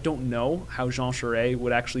all, I don't know how Jean Charest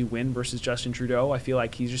would actually win versus Justin Trudeau. I feel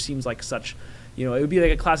like he just seems like such, you know, it would be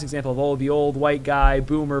like a classic example of, oh, the old white guy,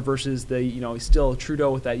 boomer, versus the, you know, still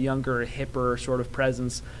Trudeau with that younger, hipper sort of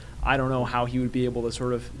presence. I don't know how he would be able to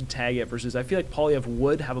sort of tag it versus, I feel like Poilievre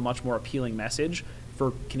would have a much more appealing message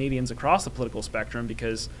for Canadians across the political spectrum,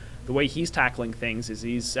 because the way he's tackling things is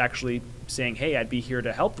he's actually saying, hey, I'd be here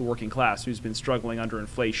to help the working class who's been struggling under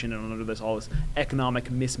inflation and under all this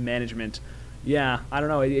economic mismanagement. Yeah, I don't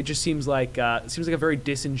know. It just seems like a very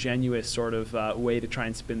disingenuous sort of way to try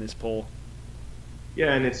and spin this poll.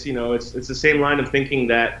 Yeah, and it's, you know, it's the same line of thinking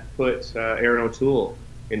that put Aaron O'Toole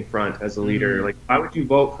in front as a leader. Like, why would you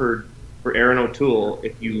vote for Aaron O'Toole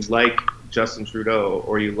if you like Justin Trudeau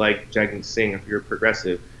or you like Jagmeet Singh if you're a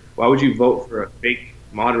progressive? Why would you vote for a fake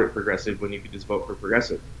moderate progressive when you could just vote for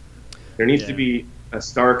progressive? There needs to be a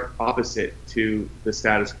stark opposite to the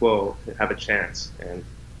status quo to have a chance,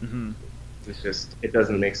 and it's just, it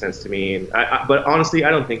doesn't make sense to me. And but honestly, I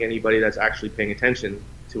don't think anybody that's actually paying attention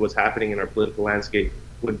to what's happening in our political landscape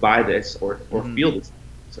would buy this or feel this.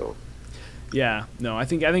 So yeah, no, I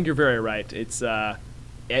think you're very right. It's I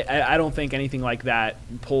don't think anything like that,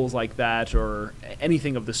 polls like that, or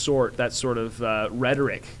anything of the sort, that sort of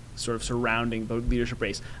rhetoric sort of surrounding the leadership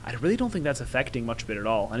race, I really don't think that's affecting much of it at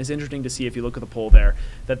all. And it's interesting to see, if you look at the poll there,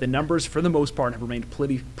 that the numbers for the most part have remained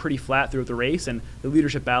pretty flat throughout the race, and the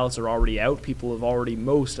leadership ballots are already out. People have already,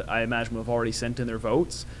 I imagine, have already sent in their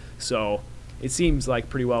votes. So it seems like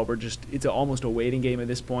pretty well it's almost a waiting game at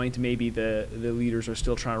this point. Maybe the leaders are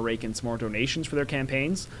still trying to rake in some more donations for their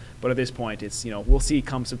campaigns, but at this point, it's, you know, we'll see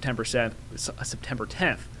come September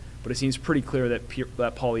 10th. But it seems pretty clear that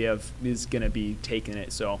Poilievre is going to be taking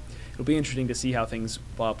it. So it'll be interesting to see how things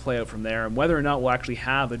play out from there, and whether or not we'll actually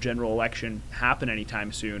have a general election happen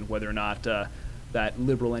anytime soon, whether or not that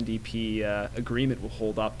Liberal NDP agreement will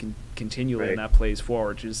hold up continually, and that plays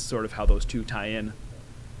forward, which is sort of how those two tie in.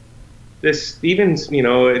 This even, you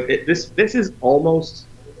know, this is almost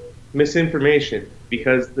misinformation,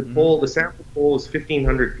 because the the sample poll is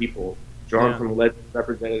 1,500 people drawn from a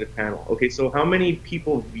representative panel. Okay, so how many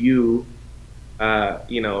people view,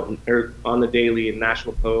 you know, or on the Daily and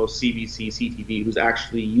National Post, CBC, CTV, who's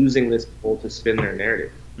actually using this poll to spin their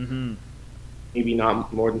narrative? Maybe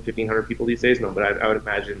not more than 1,500 people these days, no, but I would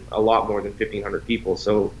imagine a lot more than 1,500 people.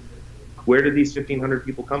 So where did these 1,500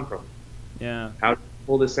 people come from? Yeah. How did they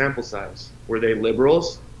pull this sample size? Were they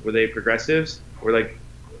liberals? Were they progressives? Or, like,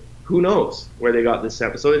 who knows where they got this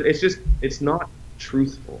sample? So it's not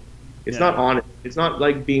truthful. It's not honest. It's not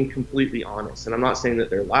like being completely honest. And I'm not saying that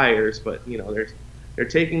they're liars, but, you know, they're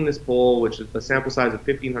taking this poll, which is a sample size of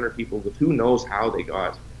 1,500 people, with who knows how they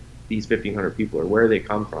got these 1,500 people or where they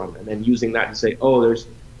come from, and then using that to say, oh, there's,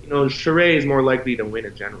 you know, Charest is more likely to win a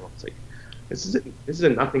general. It's like, this is a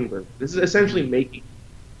nothing burger. This is essentially making.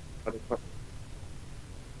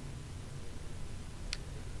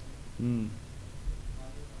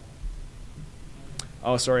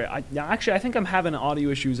 Oh, sorry. Actually, I think I'm having audio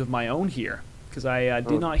issues of my own here, because I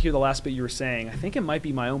did not hear the last bit you were saying. I think it might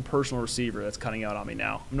be my own personal receiver that's cutting out on me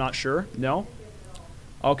now. I'm not sure. No?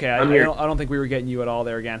 Okay, I don't think we were getting you at all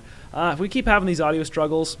there again. If we keep having these audio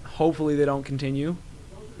struggles, hopefully they don't continue.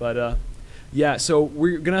 But, yeah, so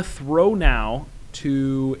we're going to throw now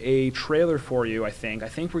to a trailer for you, I think. I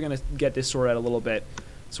think we're going to get this sorted out a little bit.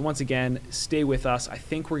 So once again, stay with us. I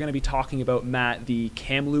think we're going to be talking about, Matt, the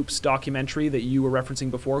Kamloops documentary that you were referencing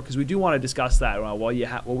before, because we do want to discuss that while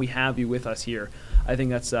we have you with us here. I think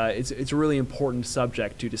that's it's a really important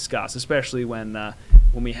subject to discuss, especially when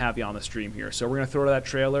we have you on the stream here. So we're going to throw to that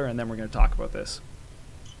trailer, and then we're going to talk about this.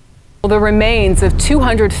 Well, the remains of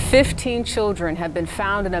 215 children have been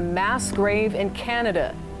found in a mass grave in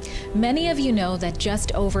Canada. Many of you know that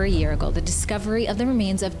just over a year ago, the discovery of the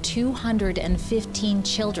remains of 215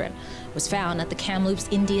 children was found at the Kamloops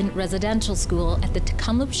Indian Residential School at the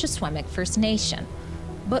Tecumseh First Nation.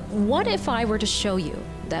 But what if I were to show you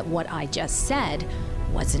that what I just said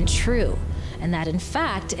wasn't true, and that in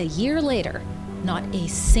fact, a year later, not a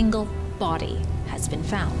single body has been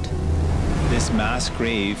found? This mass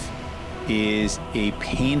grave is a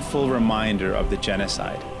painful reminder of the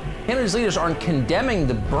genocide. Canada's leaders aren't condemning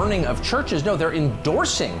the burning of churches. No, they're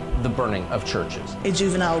endorsing the burning of churches. A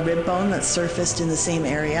juvenile rib bone that surfaced in the same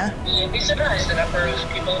area. You'd be surprised the number of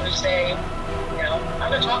people who say, you know,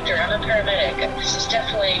 I'm a doctor, I'm a paramedic, and this is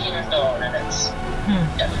definitely a human bone, and it's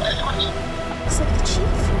definitely not. It's like the chief.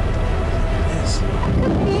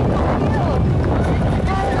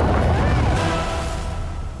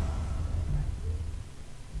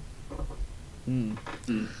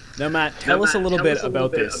 Now, Matt, tell us a little bit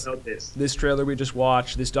about this. This trailer we just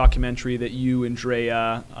watched, this documentary that you and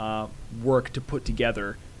Drea worked to put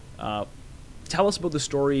together. Tell us about the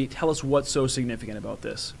story. Tell us what's so significant about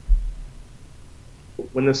this.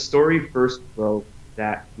 When the story first broke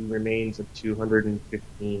that the remains of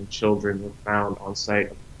 215 children were found on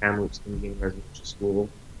site of Kamloops Indian Residential School,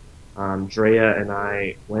 Drea and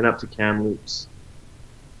I went up to Kamloops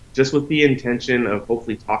just with the intention of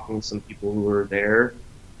hopefully talking to some people who were there,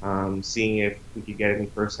 seeing if we could get any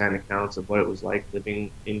firsthand accounts of what it was like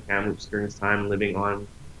living in Kamloops during this time, living on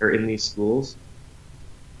or in these schools.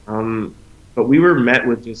 But we were met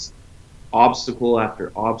with just obstacle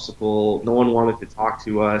after obstacle. No one wanted to talk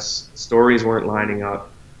to us. Stories weren't lining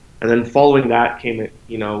up. And then following that came,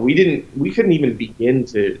 you know, we couldn't even begin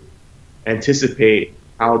to anticipate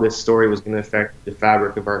how this story was going to affect the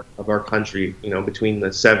fabric of our country. You know, between the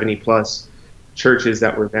 70+ churches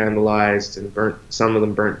that were vandalized and burnt, some of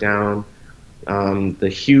them burnt down, the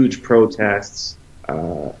huge protests.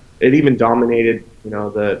 It even dominated, you know,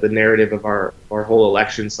 the narrative of our whole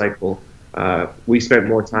election cycle. We spent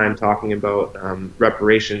more time talking about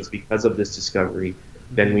reparations because of this discovery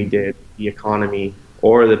than we did the economy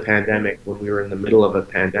or the pandemic when we were in the middle of a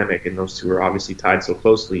pandemic, and those two are obviously tied so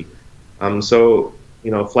closely. So, you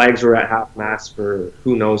know, flags were at half-mast for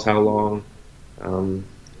who knows how long.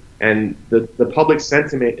 And the public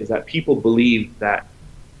sentiment is that people believe that,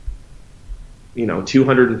 you know,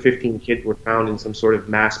 215 kids were found in some sort of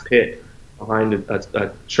mass pit behind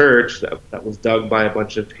a church that was dug by a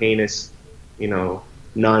bunch of heinous, you know,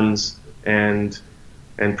 nuns and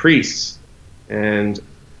priests. And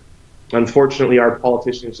unfortunately, our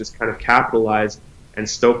politicians just kind of capitalized and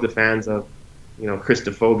stoked the fans of, you know,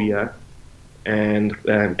 Christophobia and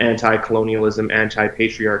anti-colonialism,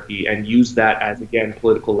 anti-patriarchy, and used that as, again,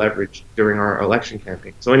 political leverage during our election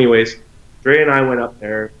campaign. So anyways, Dre and I went up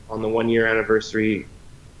there on the 1-year anniversary.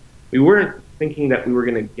 We weren't thinking that we were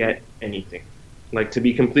going to get anything. Like, to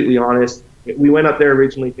be completely honest, we went up there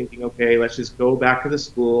originally thinking, okay, let's just go back to the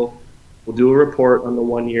school. We'll do a report on the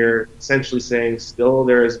 1 year, essentially saying still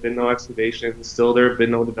there has been no excavations, still there have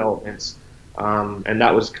been no developments, and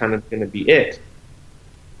that was kind of going to be it.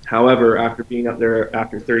 However, after being up there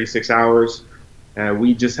after 36 hours,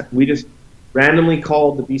 we just randomly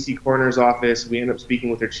called the BC Coroner's office. We ended up speaking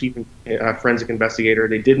with their chief forensic investigator.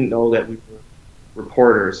 They didn't know that we were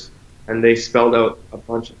reporters, and they spelled out a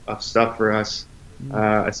bunch of stuff for us,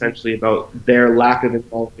 essentially about their lack of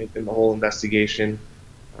involvement in the whole investigation,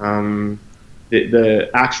 the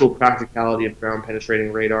actual practicality of ground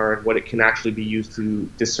penetrating radar and what it can actually be used to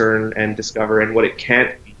discern and discover, and what it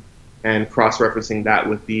can't be, and cross-referencing that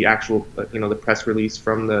with the actual, you know, the press release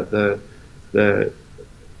from the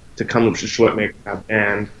Kamloops Shwetmik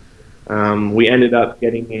band. We ended up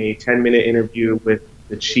getting a 10-minute interview with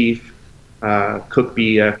the chief,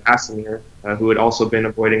 Cookby Casimir, who had also been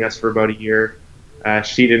avoiding us for about a year.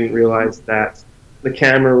 She didn't realize that the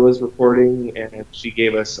camera was recording, and she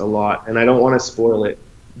gave us a lot, and I don't want to spoil it.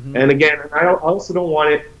 And again, I also don't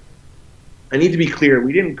want it. I need to be clear,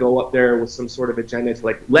 we didn't go up there with some sort of agenda to,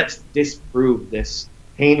 like, let's disprove this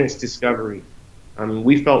heinous discovery.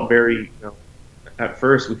 We felt very, you know, at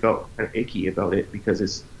first we felt kind of icky about it because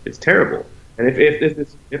it's terrible. And if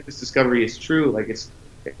this discovery is true, like, it's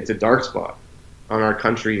a dark spot on our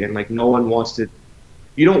country, and like no one wants to.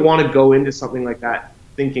 You don't want to go into something like that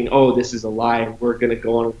thinking, oh, this is a lie, and we're going to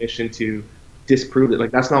go on a mission to disprove it.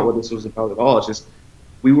 Like, that's not what this was about at all. It's just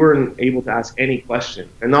we weren't able to ask any question,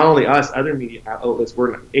 and not only us, other media outlets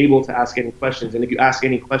weren't able to ask any questions. And if you ask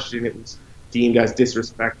any question, it was deemed as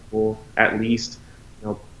disrespectful, at least,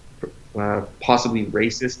 you know, possibly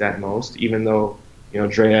racist at most. Even though, you know,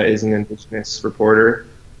 Drea is an Indigenous reporter,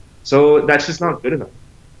 so that's just not good enough.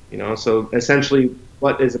 You know, so essentially,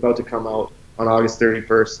 what is about to come out on August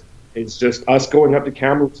 31st is just us going up to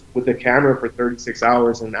Kamloops with a camera for 36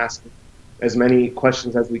 hours and asking as many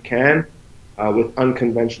questions as we can with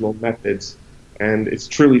unconventional methods. And it's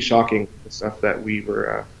truly shocking, the stuff that we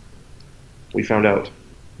found out.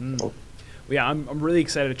 Well, yeah, I'm really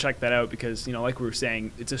excited to check that out because, you know, like we were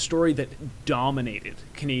saying, it's a story that dominated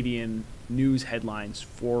Canadian news headlines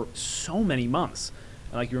for so many months.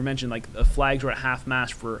 And like you were mentioning, like the flags were at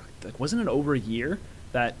half-mast for, like, wasn't it over a year?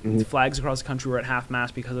 that flags across the country were at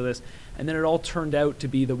half-mast because of this. And then it all turned out to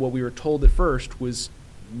be that what we were told at first was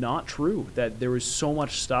not true, that there was so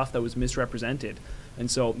much stuff that was misrepresented. And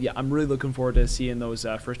so, yeah, I'm really looking forward to seeing those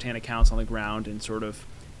first-hand accounts on the ground and sort of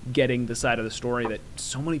getting the side of the story that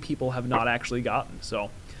so many people have not actually gotten. So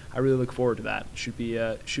I really look forward to that. Should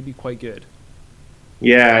be quite good.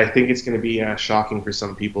 Yeah, I think it's going to be shocking for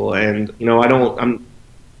some people. And, you know,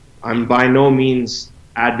 I'm by no means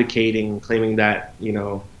advocating, claiming that, you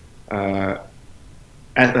know,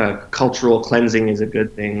 cultural cleansing is a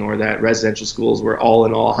good thing, or that residential schools were all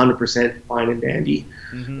in all 100% fine and dandy.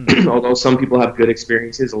 Although some people have good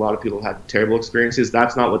experiences, a lot of people have terrible experiences.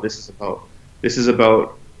 That's not what this is about. This is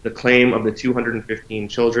about the claim of the 215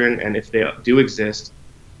 children, and if they do exist,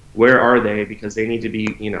 where are they? Because they need to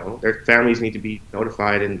be, you know, their families need to be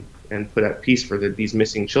notified and put at peace for these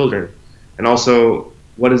missing children. And also,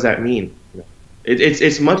 what does that mean? You know,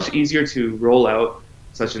 it's much easier to roll out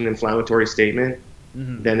such an inflammatory statement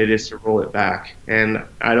than it is to roll it back. And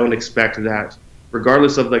I don't expect that,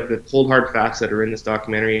 regardless of like the cold hard facts that are in this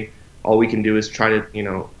documentary, all we can do is try to, you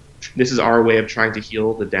know, this is our way of trying to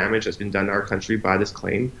heal the damage that's been done to our country by this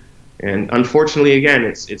claim. And unfortunately, again,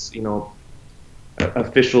 it's you know,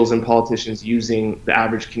 officials and politicians using the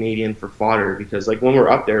average Canadian for fodder, because like when we're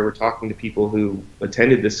up there, we're talking to people who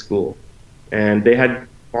attended this school and they had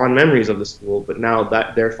fond memories of the school, but now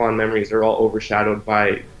that their fond memories are all overshadowed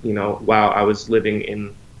by, you know, wow, I was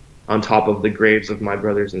living on top of the graves of my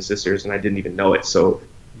brothers and sisters and I didn't even know it. So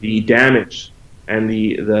the damage and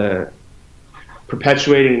the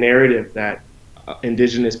perpetuating narrative that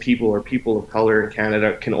Indigenous people or people of color in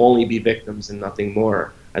Canada can only be victims and nothing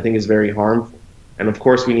more, I think is very harmful. And of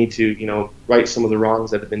course we need to, you know, right some of the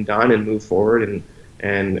wrongs that have been done and move forward and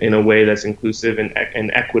in a way that's inclusive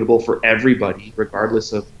and equitable for everybody,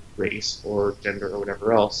 regardless of race or gender or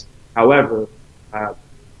whatever else. However,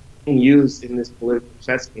 being used in this political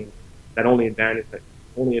chess game, that only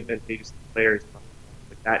advantageous to players,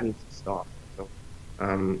 but that needs to stop. So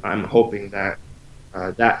I'm hoping that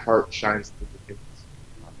that heart shines through the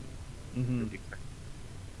kids.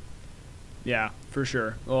 Yeah, for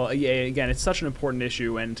sure. Well, yeah, again, it's such an important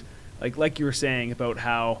issue, and like you were saying about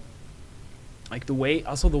how, like the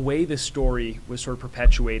way this story was sort of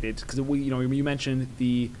perpetuated, because you know, you mentioned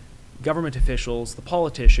the government officials, the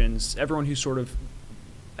politicians, everyone who sort of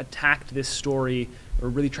attacked this story or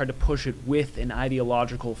really tried to push it with an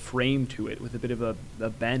ideological frame to it, with a bit of a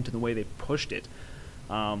bent in the way they pushed it.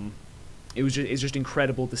 It's just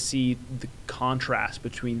incredible to see the contrast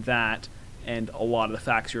between that and a lot of the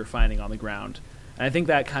facts you're finding on the ground. And I think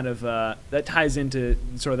that kind of that ties into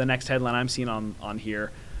sort of the next headline I'm seeing on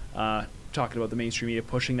here, talking about the mainstream media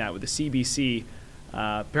pushing that with the CBC.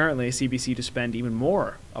 Apparently, CBC to spend even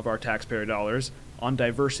more of our taxpayer dollars on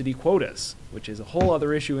diversity quotas, which is a whole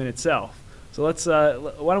other issue in itself. So let's why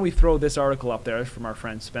don't we throw this article up there from our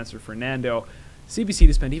friend Spencer Fernando. CBC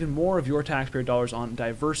to spend even more of your taxpayer dollars on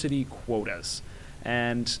diversity quotas.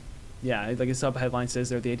 And yeah, like a sub-headline says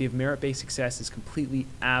there, the idea of merit-based success is completely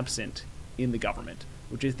absent in the government,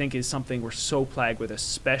 which I think is something we're so plagued with,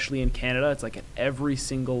 especially in Canada. It's like at every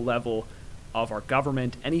single level of our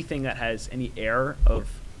government, anything that has any air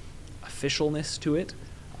of officialness to it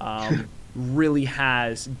really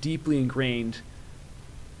has deeply ingrained,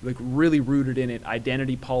 like really rooted in it,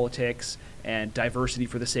 identity politics and diversity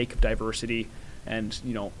for the sake of diversity. And,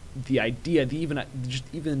 you know, the idea,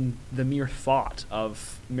 even the mere thought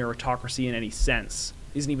of meritocracy in any sense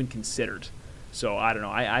isn't even considered. So I don't know.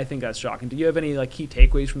 I think that's shocking. Do you have any like key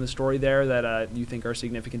takeaways from the story there that you think are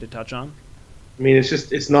significant to touch on? I mean,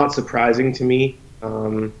 it's not surprising to me.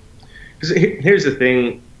 Because here's the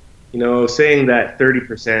thing, you know, saying that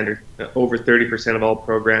 30% or over 30% of all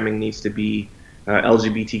programming needs to be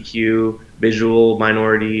LGBTQ, visual,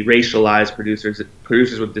 minority, racialized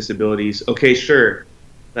producers with disabilities. Okay, sure,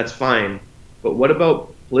 that's fine. But what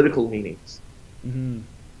about political leanings?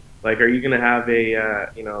 Like, are you going to have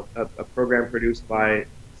a program produced by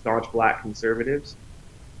staunch Black conservatives?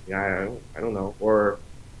 Yeah, I don't know. Or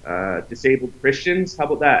disabled Christians? How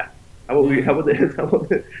about that? How about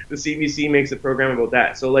the CBC makes a program about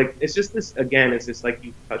that? So like, it's just this again. It's just like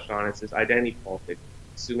you touched on. It's this identity politics,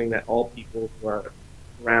 assuming that all people who are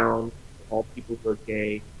brown, all people who are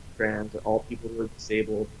gay, trans, all people who are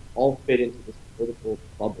disabled, all fit into this political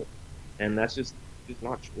bubble, and that's just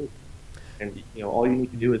not true. And you know, all you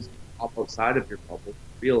need to do is hop outside of your bubble to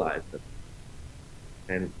realize that.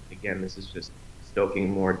 And again, this is just stoking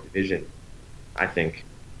more division, I think.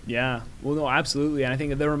 Yeah, well, no, absolutely. And I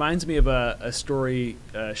think that reminds me of a story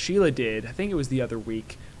Sheila did, I think it was the other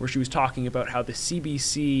week, where she was talking about how the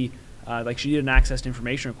CBC like she did an access to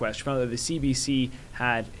information request. She found that the CBC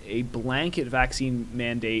had a blanket vaccine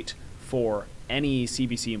mandate for any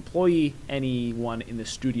CBC employee, anyone in the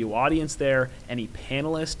studio audience there, any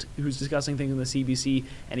panelist who's discussing things in the CBC,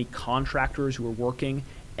 any contractors who are working,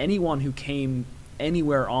 anyone who came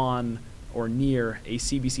anywhere on or near a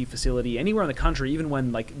CBC facility, anywhere in the country, even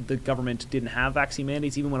when like the government didn't have vaccine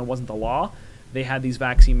mandates, even when it wasn't the law, they had these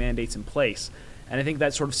vaccine mandates in place. And I think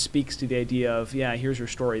that sort of speaks to the idea of, yeah, here's your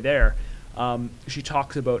story there. She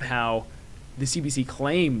talks about how the CBC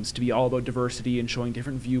claims to be all about diversity and showing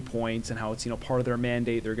different viewpoints, and how it's, part of their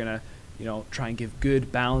mandate. They're going to, try and give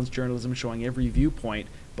good, balanced journalism showing every viewpoint.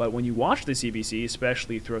 But when you watch the CBC,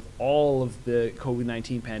 especially throughout all of the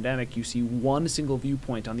COVID-19 pandemic, you see one single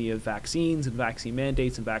viewpoint on the vaccines and vaccine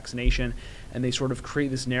mandates and vaccination, and they sort of create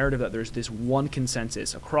this narrative that there's this one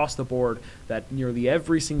consensus across the board that nearly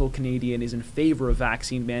every single Canadian is in favor of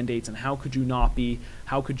vaccine mandates, and how could you not be?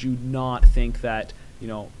 How could you not think that,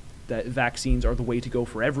 that vaccines are the way to go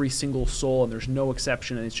for every single soul, and there's no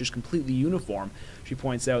exception, and it's just completely uniform. She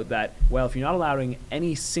points out that, well, if you're not allowing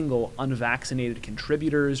any single unvaccinated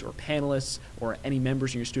contributors or panelists or any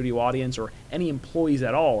members in your studio audience or any employees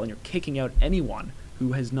at all, and you're kicking out anyone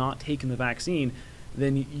who has not taken the vaccine,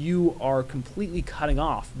 then you are completely cutting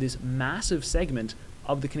off this massive segment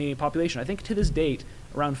of the Canadian population. I think to this date,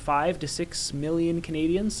 around 5 to 6 million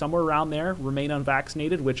Canadians, somewhere around there, remain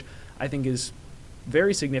unvaccinated, which I think is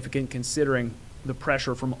very significant considering the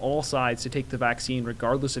pressure from all sides to take the vaccine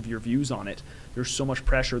regardless of your views on it. There's so much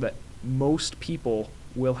pressure that most people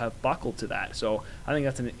will have buckled to that. So I think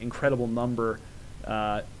that's an incredible number,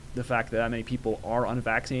 the fact that many people are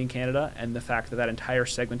unvaccinated in Canada, and the fact that that entire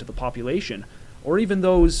segment of the population, or even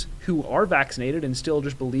those who are vaccinated and still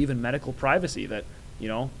just believe in medical privacy, that,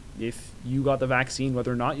 if you got the vaccine,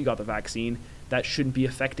 whether or not you got the vaccine, that shouldn't be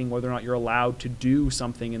affecting whether or not you're allowed to do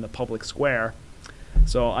something in the public square.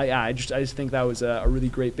 So I just think that was a really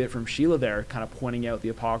great bit from Sheila there, kind of pointing out the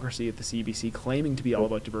hypocrisy of the CBC claiming to be all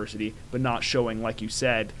about diversity, but not showing, like you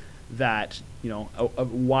said, that a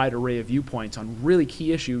wide array of viewpoints on really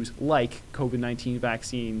key issues like COVID-19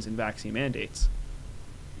 vaccines and vaccine mandates.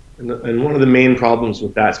 And one of the main problems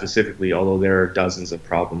with that specifically, although there are dozens of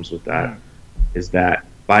problems with that, is that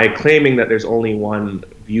by claiming that there's only one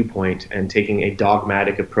viewpoint and taking a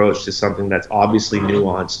dogmatic approach to something that's obviously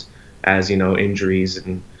nuanced, as injuries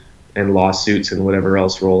and lawsuits and whatever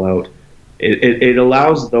else roll out, it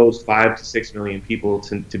allows those 5 to 6 million people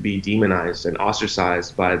to be demonized and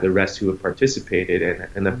ostracized by the rest who have participated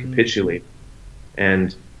and have capitulated.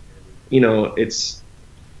 And it's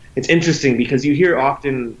interesting because you hear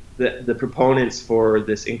often the proponents for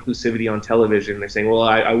this inclusivity on television. They're saying, well,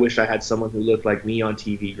 I wish I had someone who looked like me on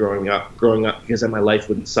TV growing up because then my life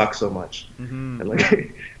wouldn't suck so much. And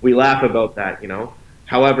like we laugh about that,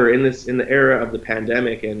 However, in the era of the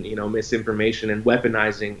pandemic and misinformation and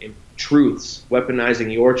weaponizing truths,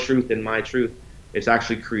 weaponizing your truth and my truth, it's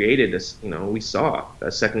actually created this. We saw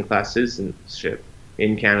a second-class citizenship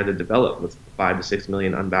in Canada develop with 5 to 6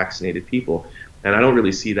 million unvaccinated people, and I don't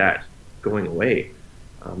really see that going away.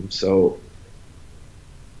 So,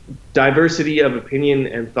 diversity of opinion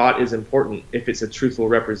and thought is important if it's a truthful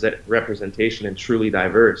representation and truly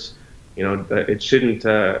diverse. It shouldn't.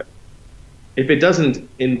 If it doesn't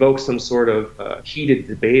invoke some sort of heated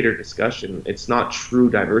debate or discussion, it's not true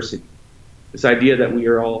diversity. This idea that we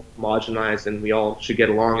are all homogenized and we all should get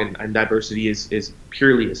along, and diversity is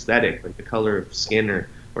purely aesthetic, like the color of skin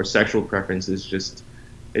or sexual preference is just,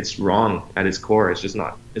 it's wrong at its core. It's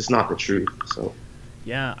not the truth. So,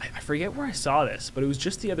 yeah, I forget where I saw this, but it was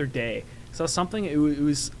just the other day. I saw something, it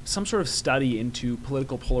was some sort of study into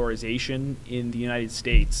political polarization in the United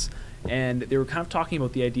States. And they were kind of talking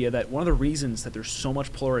about the idea that one of the reasons that there's so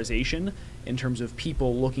much polarization in terms of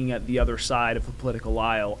people looking at the other side of the political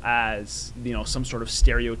aisle as, some sort of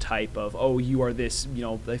stereotype of, oh, you are this,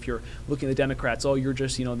 if you're looking at the Democrats, oh, you're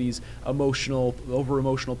just, these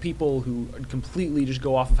over-emotional people who completely just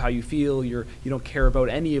go off of how you feel. You don't care about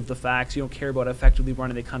any of the facts. You don't care about effectively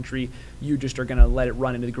running the country. You just are going to let it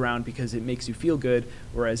run into the ground because it makes you feel good.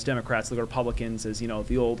 Whereas Democrats look at Republicans as,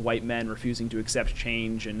 the old white men refusing to accept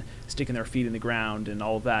change and sticking their feet in the ground and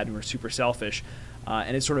all of that, and we're super selfish.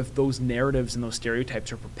 And it's sort of those narratives and those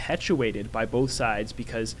stereotypes are perpetuated by both sides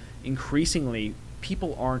because increasingly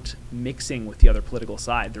people aren't mixing with the other political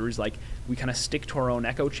side. There is we kind of stick to our own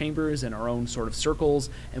echo chambers and our own sort of circles,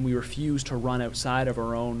 and we refuse to run outside of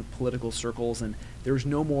our own political circles, and there's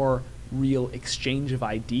no more real exchange of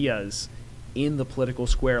ideas in the political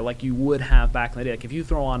square like you would have back in the day. Like if you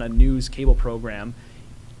throw on a news cable program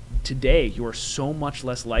today, you are so much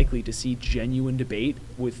less likely to see genuine debate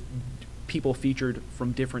with people featured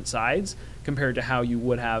from different sides compared to how you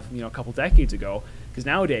would have, you know, a couple decades ago. Because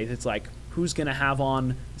nowadays it's like, who's going to have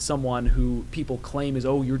on someone who people claim is,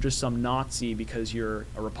 oh, you're just some Nazi because you're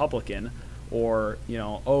a Republican, or, you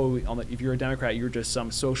know, oh, if you're a Democrat, you're just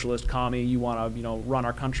some socialist commie, you want to, you know, run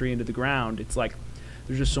our country into the ground. It's like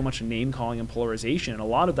there's just so much name calling and polarization, and a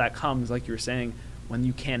lot of that comes, like you were saying, when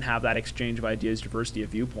you can't have that exchange of ideas, diversity of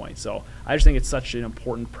viewpoints. So I just think it's such an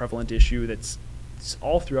important, prevalent issue that's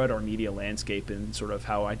all throughout our media landscape, and sort of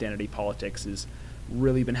how identity politics has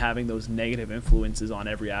really been having those negative influences on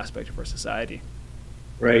every aspect of our society.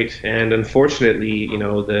 Right, and unfortunately, you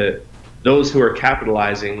know, those who are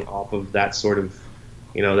capitalizing off of that sort of,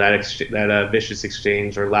 you know, that vicious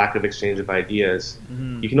exchange or lack of exchange of ideas,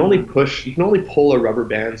 you can only pull a rubber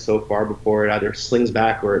band so far before it either slings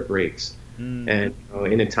back or it breaks. And you know,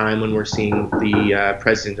 in a time when we're seeing the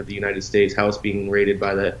President of the United States House being raided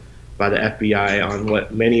by the FBI on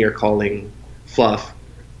what many are calling fluff,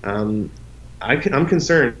 I'm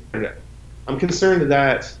concerned. I'm concerned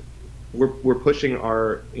that we're pushing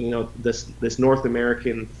our, you know, this North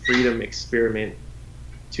American freedom experiment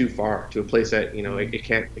too far, to a place that, you know, it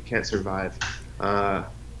can't survive.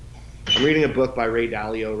 I'm reading a book by Ray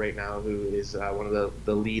Dalio right now, who is one of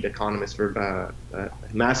the lead economists for a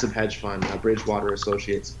massive hedge fund, Bridgewater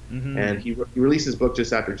Associates. And he released his book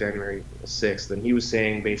just after January 6th, and he was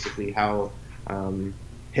saying basically how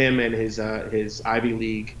him and his Ivy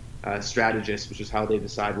League strategists, which is how they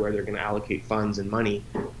decide where they're going to allocate funds and money,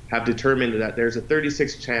 have determined that there's a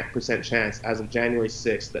 36% chance as of January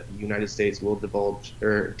 6th that the United States will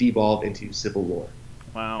devolve into civil war.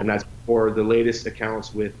 Wow. And that's before the latest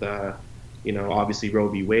accounts with, you know, obviously Roe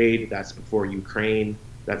v. Wade. That's before Ukraine.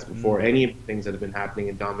 That's before any of the things that have been happening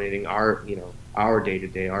and dominating our, you know, our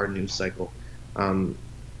day-to-day, our news cycle.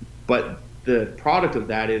 But the product of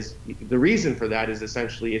that is, the reason for that is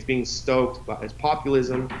essentially it's being stoked by it's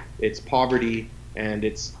populism, it's poverty, and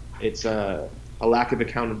it's a lack of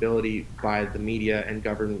accountability by the media and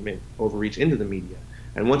government overreach into the media.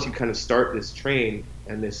 And once you kind of start this train,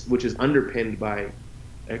 and this, which is underpinned by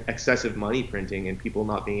excessive money printing and people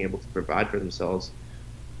not being able to provide for themselves,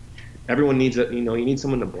 everyone needs you need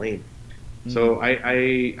someone to blame. So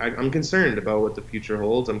I'm concerned about what the future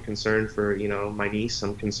holds. I'm concerned for, you know, my niece.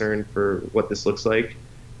 I'm concerned for what this looks like.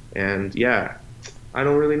 And yeah, I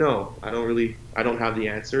don't really know. I don't have the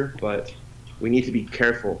answer, but we need to be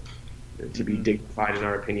careful to be dignified in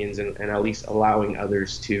our opinions, and at least allowing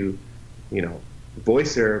others to, you know,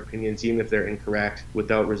 voice their opinions, even if they're incorrect,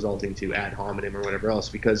 without resulting to ad hominem or whatever else.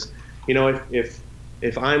 Because, you know,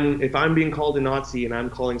 if I'm being called a Nazi and I'm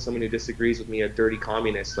calling someone who disagrees with me a dirty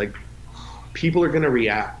communist, like, people are going to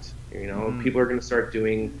react. You know, people are going to start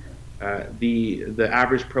doing. The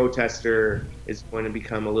average protester is going to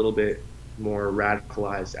become a little bit more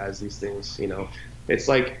radicalized as these things. You know, it's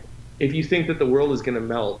like, if you think that the world is going to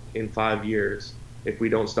melt in 5 years if we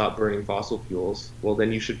don't stop burning fossil fuels, well,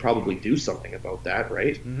 then you should probably do something about that,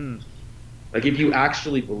 right? Like, if you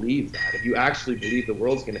actually believe that, if you actually believe the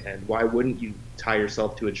world's going to end, why wouldn't you tie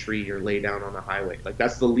yourself to a tree or lay down on a highway? Like,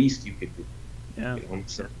 that's the least you could do. Yeah. You know,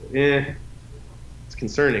 so, it's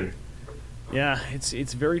concerning. Yeah, it's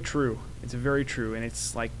very true. It's very true, and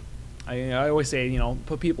it's like, I always say, you know,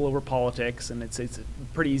 put people over politics, and it's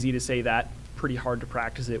pretty easy to say that. Pretty hard to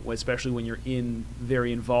practice it, especially when you're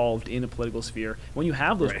very involved in a political sphere. When you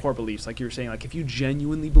have those core beliefs, like you were saying, like, if you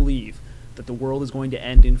genuinely believe that the world is going to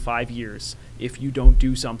end in 5 years if you don't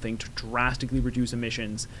do something to drastically reduce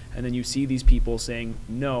emissions, and then you see these people saying,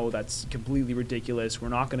 no, that's completely ridiculous, we're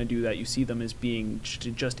not going to do that, you see them as being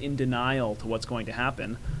just in denial to what's going to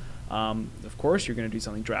happen, of course you're going to do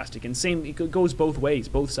something drastic. And same, it goes both ways.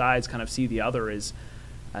 Both sides kind of see the other as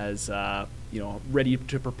you know, ready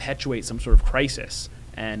to perpetuate some sort of crisis.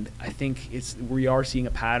 And I think we are seeing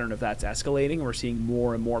a pattern of that's escalating. We're seeing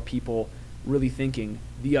more and more people really thinking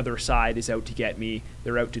the other side is out to get me,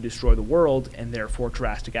 they're out to destroy the world, and therefore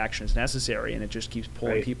drastic action is necessary. And it just keeps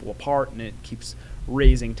pulling people apart, and it keeps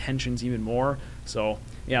raising tensions even more. So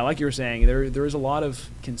yeah, like you were saying, there is a lot of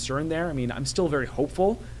concern there. I mean, I'm still very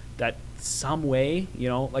hopeful that some way, you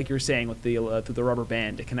know, like you're saying with the rubber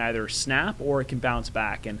band, it can either snap or it can bounce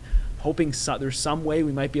back. And hoping there's some way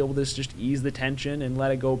we might be able to just ease the tension and let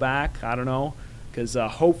it go back. I don't know, because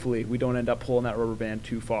hopefully we don't end up pulling that rubber band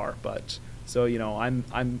too far. But so, you know,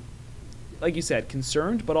 I'm like you said,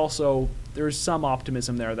 concerned, but also there's some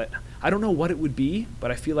optimism there that I don't know what it would be,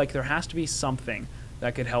 but I feel like there has to be something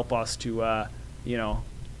that could help us to you know,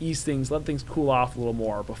 ease things, let things cool off a little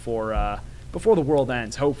more before the world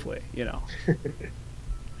ends, hopefully, you know.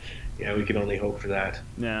 Yeah, we can only hope for that.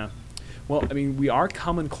 Yeah. Well, I mean, we are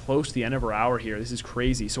coming close to the end of our hour here. This is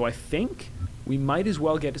crazy. So I think we might as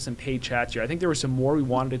well get to some paid chats here. I think there were some more we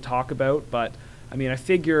wanted to talk about, but I mean, I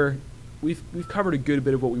figure we've covered a good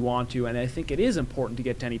bit of what we want to, and I think it is important to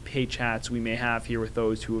get to any paid chats we may have here with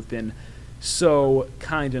those who have been so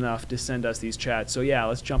kind enough to send us these chats. So yeah,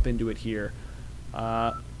 let's jump into it here.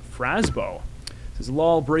 Frasbo says,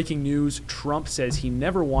 lol, breaking news. Trump says he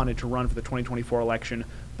never wanted to run for the 2024 election,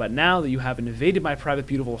 but now that you have invaded my private,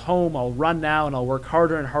 beautiful home, I'll run now and I'll work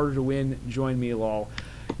harder and harder to win. Join me, lol.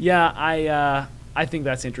 Yeah, I think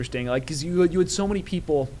that's interesting. Like, because you had so many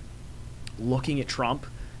people looking at Trump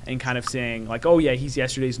and kind of saying, like, oh yeah, he's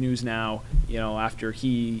yesterday's news now, you know, after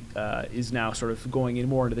he is now sort of going in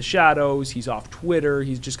more into the shadows. He's off Twitter.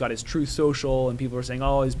 He's just got his Truth Social, and people are saying,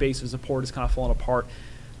 oh, his base of support is kind of falling apart.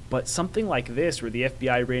 But something like this, where the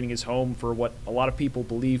FBI raiding his home for what a lot of people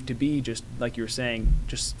believe to be, just like you were saying,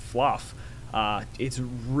 just fluff, it's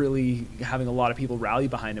really having a lot of people rally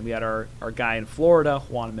behind him. We had our guy in Florida,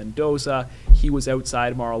 Juan Mendoza. He was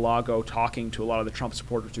outside Mar-a-Lago talking to a lot of the Trump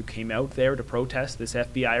supporters who came out there to protest this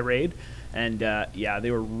FBI raid. And yeah,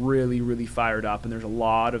 they were really, really fired up. And there's a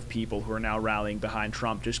lot of people who are now rallying behind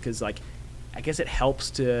Trump just because, like, I guess it helps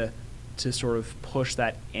to sort of push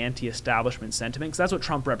that anti-establishment sentiment, because that's what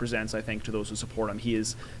Trump represents, I think, to those who support him. He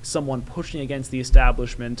is someone pushing against the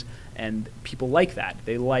establishment, and people like that.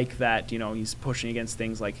 They like that, you know, he's pushing against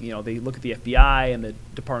things like, you know, they look at the FBI and the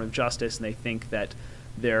Department of Justice and they think that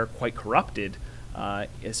they're quite corrupted.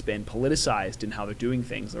 It's been politicized in how they're doing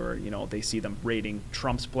things, or, you know, they see them raiding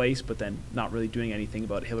Trump's place but then not really doing anything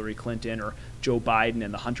about Hillary Clinton or Joe Biden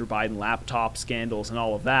and the Hunter Biden laptop scandals and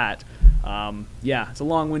all of that. Yeah, it's a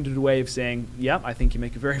long-winded way of saying, yep, I think you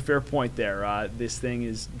make a very fair point there. This thing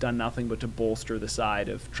has done nothing but to bolster the side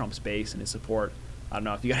of Trump's base and his support. I don't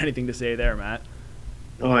know if you got anything to say there, Matt.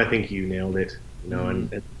 Oh, I think you nailed it. You know,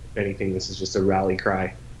 and if anything, this is just a rally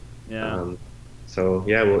cry. Yeah. So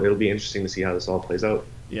yeah, well, it'll be interesting to see how this all plays out.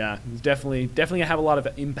 Yeah, it's definitely gonna have a lot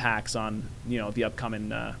of impacts on, you know, the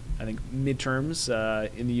upcoming I think midterms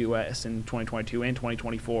in the U.S. in 2022 and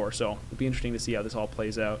 2024. So it'll be interesting to see how this all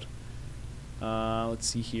plays out. Let's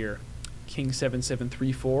see here.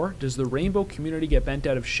 King7734, does the rainbow community get bent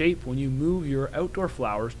out of shape when you move your outdoor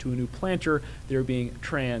flowers to a new planter? They're being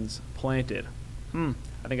transplanted.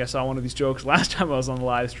 I think I saw one of these jokes last time I was on the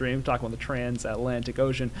live stream talking about the transatlantic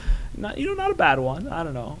ocean. Not a bad one. I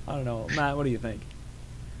don't know. Matt, what do you think?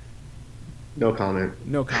 No comment.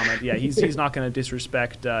 No comment. Yeah, he's not going to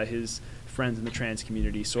disrespect his friends in the trans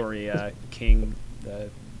community. Sorry, King,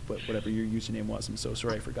 whatever your username was. I'm so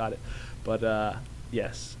sorry, I forgot it. But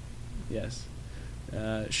yes.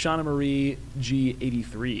 Shauna Marie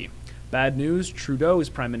G83. Bad news, Trudeau is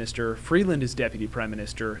Prime Minister, Freeland is Deputy Prime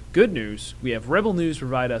Minister. Good news, we have Rebel News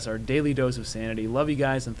provide us our daily dose of sanity. Love you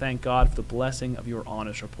guys and thank God for the blessing of your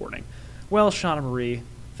honest reporting. Well, Shauna Marie,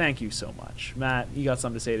 thank you so much. Matt, you got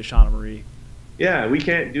something to say to Shauna Marie? Yeah, we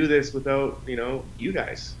can't do this without, you know, you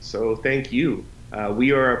guys. So thank you.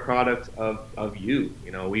 We are a product of you.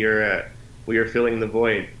 You know, we are filling the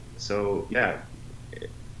void. So yeah,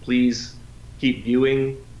 please keep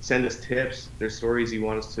viewing. Send us tips. There's stories you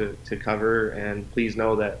want us to cover, and please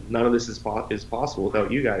know that none of this is possible without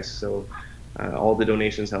you guys. So all the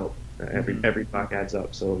donations help. Every buck adds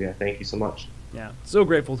up. So yeah, thank you so much. Yeah, so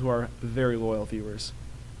grateful to our very loyal viewers.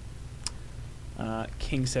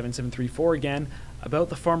 King7734 again. About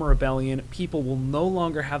the Farmer Rebellion, people will no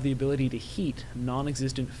longer have the ability to heat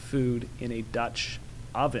non-existent food in a Dutch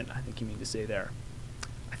oven. I think you mean to say there.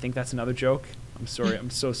 I think that's another joke. I'm sorry. I'm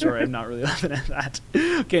so sorry. I'm not really laughing at that.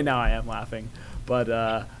 Okay, now I am laughing. But,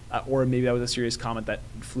 or maybe that was a serious comment that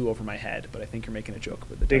flew over my head. But I think you're making a joke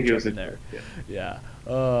with the Dutch in there. Yeah.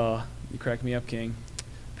 You cracked me up, King.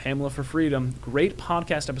 Pamela for Freedom. Great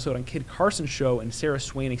podcast episode on Kid Carson's show and Sarah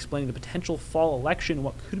Swain explaining the potential fall election,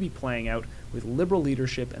 what could be playing out with liberal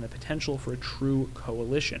leadership and the potential for a true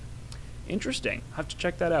coalition. Interesting. I'll have to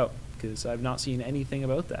check that out because I've not seen anything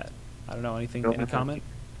about that. I don't know. Anything? Any comment?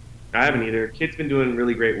 I haven't either. Kid's been doing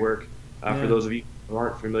really great work. For those of you who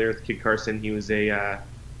aren't familiar with Kid Carson, he was a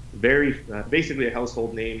basically a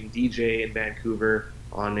household name DJ in Vancouver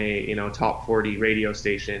on a top 40 radio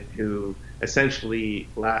station who essentially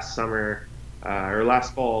last summer or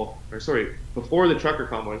last fall, or sorry, before the trucker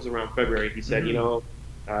convoy, it was around February, he said,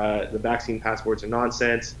 the vaccine passports are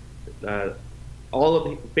nonsense. All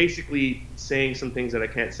of basically saying some things that I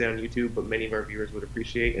can't say on YouTube, but many of our viewers would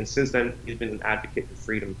appreciate. And since then, he's been an advocate for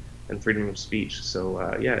freedom and freedom of speech.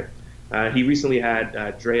 So he recently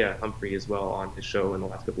had Drea Humphrey as well on his show in the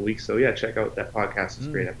last couple of weeks. So yeah, check out that podcast. It's a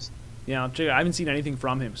great episode. Yeah, I'll check it. I haven't seen anything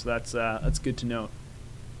from him, so that's good to know.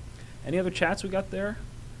 Any other chats we got there?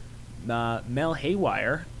 Mel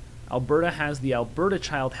Haywire, Alberta has the Alberta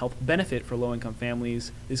Child Health Benefit for low-income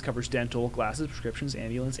families. This covers dental, glasses, prescriptions,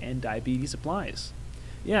 ambulance, and diabetes supplies.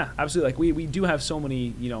 Yeah, absolutely. Like we do have so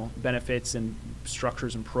many, you know, benefits and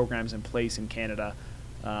structures and programs in place in Canada.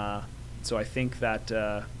 So I think that,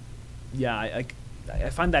 yeah, I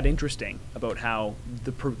find that interesting about how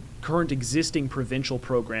the current existing provincial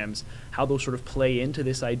programs, how those sort of play into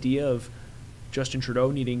this idea of Justin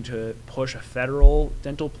Trudeau needing to push a federal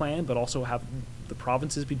dental plan, but also have the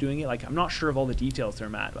provinces be doing it. Like, I'm not sure of all the details there,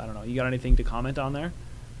 Matt. I don't know. You got anything to comment on there?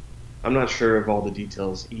 I'm not sure of all the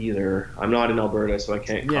details either. I'm not in Alberta, so I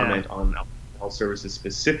can't comment on health services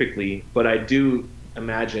specifically, but I do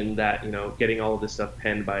imagine that, you know, getting all of this stuff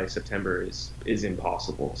penned by September is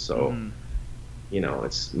impossible. So, you know,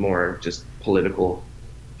 it's more just political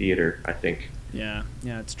theater, I think. Yeah,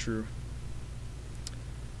 it's true.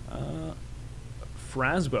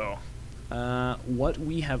 Frasbo, what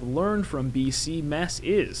we have learned from BC mess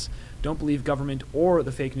is, don't believe government or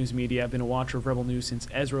the fake news media. I've been a watcher of Rebel News since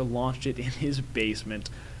Ezra launched it in his basement.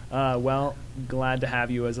 Well, glad to have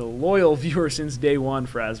you as a loyal viewer since day one,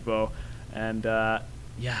 Frasbo. And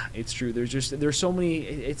yeah, it's true. There's so many.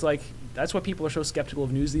 It's like that's why people are so skeptical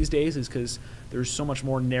of news these days, is because there's so much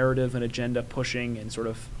more narrative and agenda pushing and sort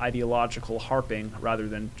of ideological harping rather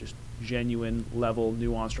than just genuine level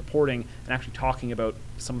nuanced reporting and actually talking about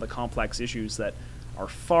some of the complex issues that are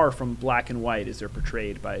far from black and white as they're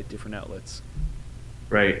portrayed by different outlets.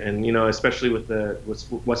 Right, and you know, especially with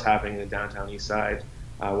what's happening in the downtown east side.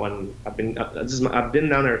 When I've been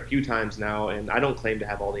down there a few times now, and I don't claim to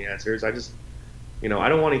have all the answers. I just, you know, I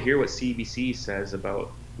don't want to hear what CBC says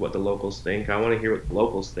about what the locals think. I want to hear what the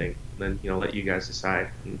locals think, and then, you know, let you guys decide,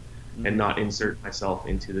 and not insert myself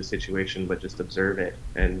into the situation, but just observe it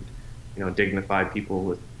and, you know, dignify people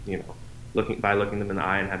with, you know, looking them in the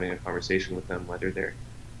eye and having a conversation with them, whether they're,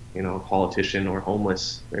 you know, a politician or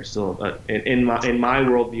homeless. They're still in my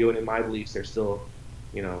worldview and in my beliefs, they're still,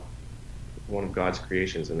 you know, one of God's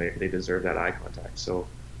creations, and they deserve that eye contact. So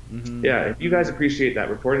yeah, if you guys appreciate that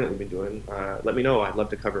reporting that we've been doing, let me know. I'd love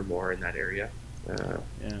to cover more in that area.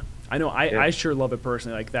 Yeah, I know. I sure love it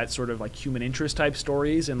personally, like that sort of like human interest type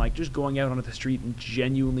stories, and like just going out onto the street and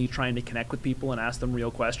genuinely trying to connect with people and ask them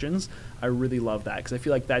real questions. I really love that, because I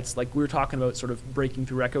feel like that's, like we were talking about, sort of breaking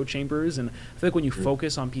through echo chambers, and I feel like when you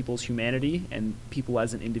focus on people's humanity and people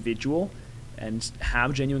as an individual and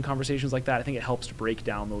have genuine conversations like that, I think it helps to break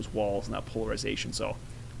down those walls and that polarization. So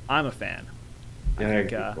I'm a fan.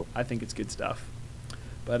 I think it's good stuff.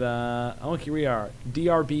 But oh, here we are.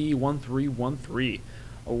 DRB 1313.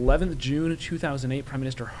 11th June 2008, Prime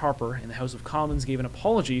Minister Harper in the House of Commons gave an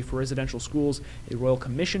apology for residential schools. A royal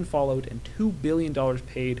commission followed and $2 billion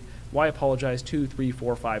paid. Why apologize 2, 3,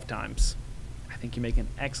 4, 5 times? I think you make an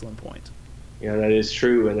excellent point. Yeah, that is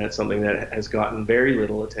true, and that's something that has gotten very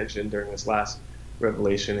little attention during this last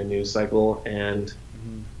revelation and news cycle. And,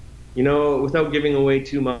 you know, without giving away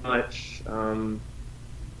too much,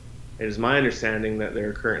 it is my understanding that there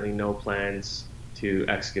are currently no plans to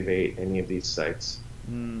excavate any of these sites.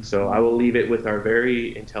 So I will leave it with our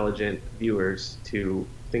very intelligent viewers to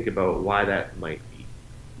think about why that might be.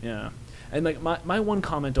 Yeah. And like my one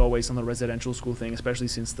comment always on the residential school thing, especially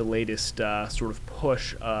since the latest sort of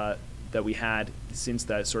push that we had since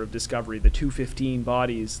that sort of discovery, the 215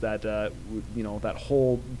 bodies, that you know, that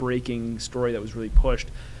whole breaking story that was really pushed.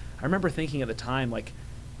 I remember thinking at the time, like,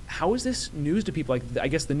 how is this news to people? Like, I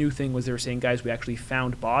guess the new thing was they were saying, guys, we actually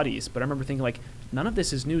found bodies. But I remember thinking, like, none of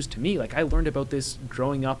this is news to me. Like, I learned about this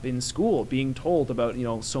growing up in school, being told about, you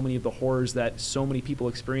know, so many of the horrors that so many people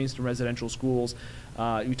experienced in residential schools.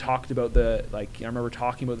 You talked about I remember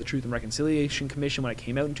talking about the Truth and Reconciliation Commission when it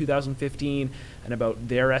came out in 2015, and about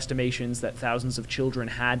their estimations that thousands of children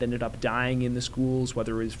had ended up dying in the schools,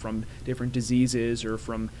 whether it was from different diseases or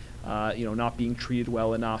from you know, not being treated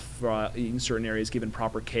well enough in certain areas, given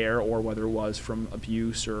proper care, or whether it was from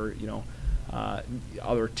abuse or, you know,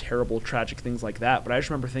 other terrible, tragic things like that. But I just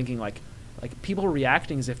remember thinking, like people were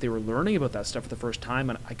reacting as if they were learning about that stuff for the first time,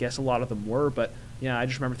 and I guess a lot of them were. But yeah, I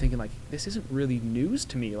just remember thinking, like, this isn't really news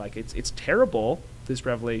to me. Like, it's terrible, this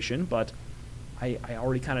revelation, but I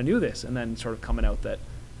already kind of knew this. And then sort of coming out that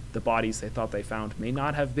the bodies they thought they found may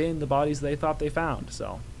not have been the bodies they thought they found.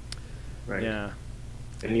 So, right. Yeah.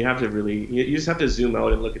 And you have to really, you just have to zoom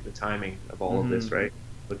out and look at the timing of all of this, right?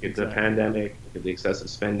 Look at the pandemic, look at the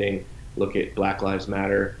excessive spending, look at Black Lives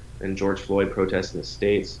Matter and George Floyd protests in the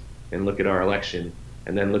States, and look at our election,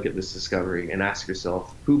 and then look at this discovery and ask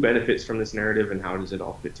yourself, who benefits from this narrative and how does it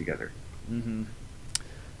all fit together?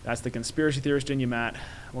 That's the conspiracy theorist in you, Matt.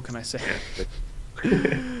 What can I say?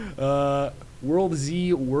 World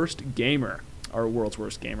Z Worst Gamer. or World's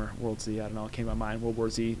Worst Gamer. World Z, I don't know, it came to my mind. World War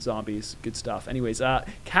Z, zombies, good stuff. Anyways,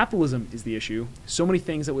 capitalism is the issue. So many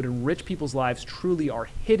things that would enrich people's lives truly are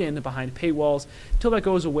hidden behind paywalls. Until that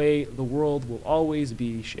goes away, the world will always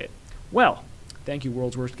be shit. Well, thank you,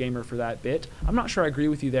 World's Worst Gamer, for that bit. I'm not sure I agree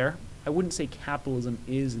with you there. I wouldn't say capitalism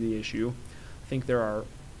is the issue. I think there are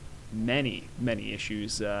many, many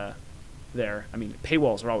issues there. I mean,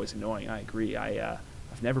 paywalls are always annoying. I agree.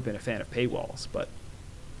 I've never been a fan of paywalls, but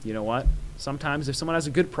you know what? Sometimes if someone has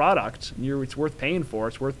a good product and it's worth paying for,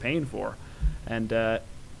 it's worth paying for. And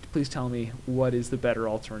please tell me, what is the better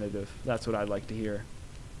alternative? That's what I'd like to hear.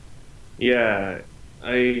 Yeah,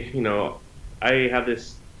 I have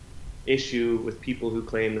this issue with people who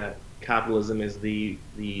claim that capitalism is the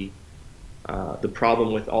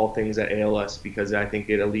problem with all things that ail us, because I think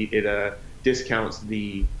it discounts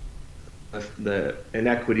the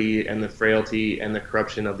inequity and the frailty and the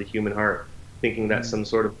corruption of the human heart, thinking that some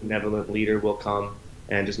sort of benevolent leader will come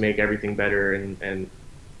and just make everything better. And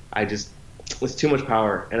it's too much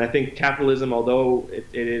power. And I think capitalism, although it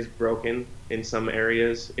is broken in some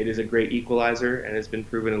areas, it is a great equalizer, and it's been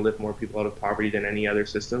proven to lift more people out of poverty than any other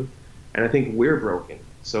system. And I think we're broken,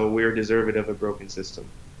 so we're deserving of a broken system.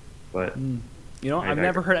 But I've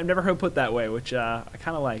never heard it put that way, which I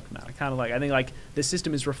kind of like, Matt. I think like the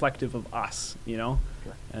system is reflective of us, Sure.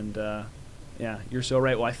 And yeah, you're so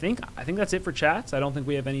right. Well, I think that's it for chats. I don't think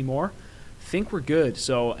we have any more. I think we're good.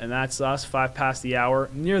 So, and that's us, 5 past the hour,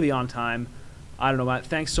 nearly on time. I don't know, Matt.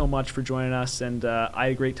 Thanks so much for joining us, and I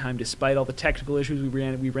had a great time despite all the technical issues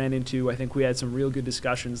we ran into. I think we had some real good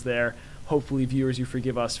discussions there. Hopefully, viewers, you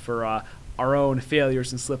forgive us for our own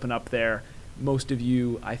failures and slipping up there. Most of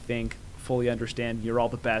you, I think, fully understand. You're all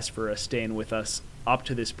the best for staying with us up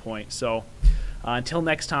to this point. So until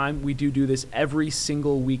next time, we do this every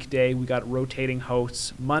single weekday. We got rotating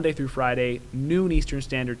hosts Monday through Friday, noon Eastern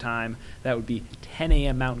Standard Time. That would be 10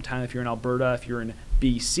 a.m. Mountain Time if you're in Alberta. If you're in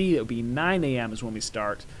BC, it would be 9 a.m. is when we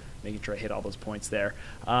start. Making sure I hit all those points there.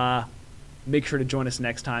 Make sure to join us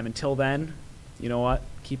next time. Until then, you know what?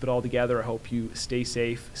 Keep it all together. I hope you stay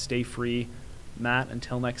safe, stay free. Matt,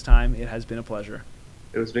 until next time, it has been a pleasure.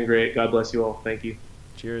 It's been great. God bless you all. Thank you.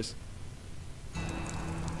 Cheers.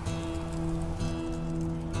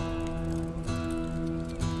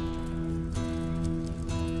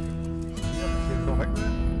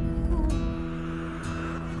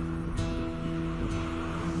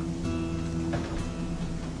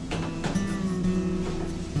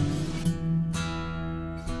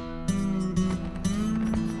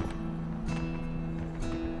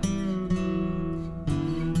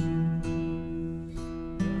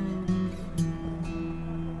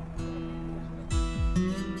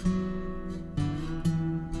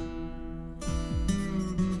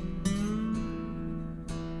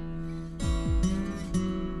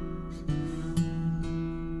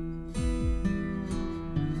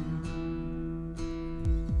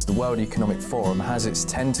 The World Economic Forum has its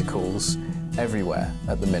tentacles everywhere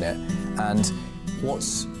at the minute, and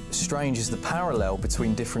what's strange is the parallel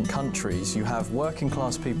between different countries. You have working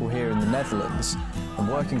class people here in the Netherlands and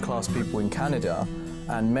working class people in Canada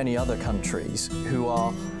and many other countries who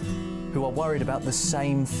are worried about the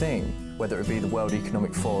same thing, whether it be the World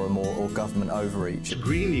Economic Forum or government overreach.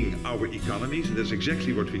 Greening our economies, and that's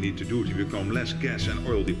exactly what we need to do to become less gas and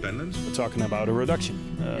oil dependent. We're talking about a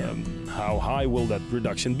reduction. How high will that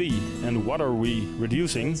reduction be, and what are we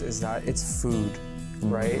reducing? Is that it's food,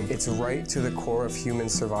 right? It's right to the core of human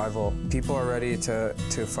survival. People are ready to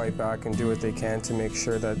fight back and do what they can to make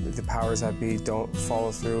sure that the powers that be don't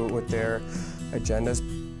follow through with their agendas.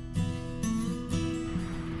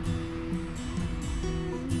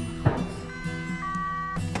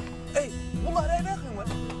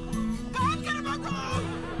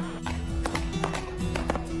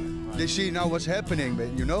 They see now what's happening,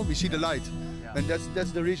 we see the light. Yeah. And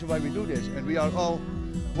that's the reason why we do this. And we are all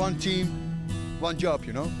one team, one job,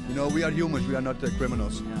 we are humans, we are not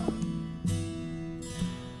criminals. Yeah.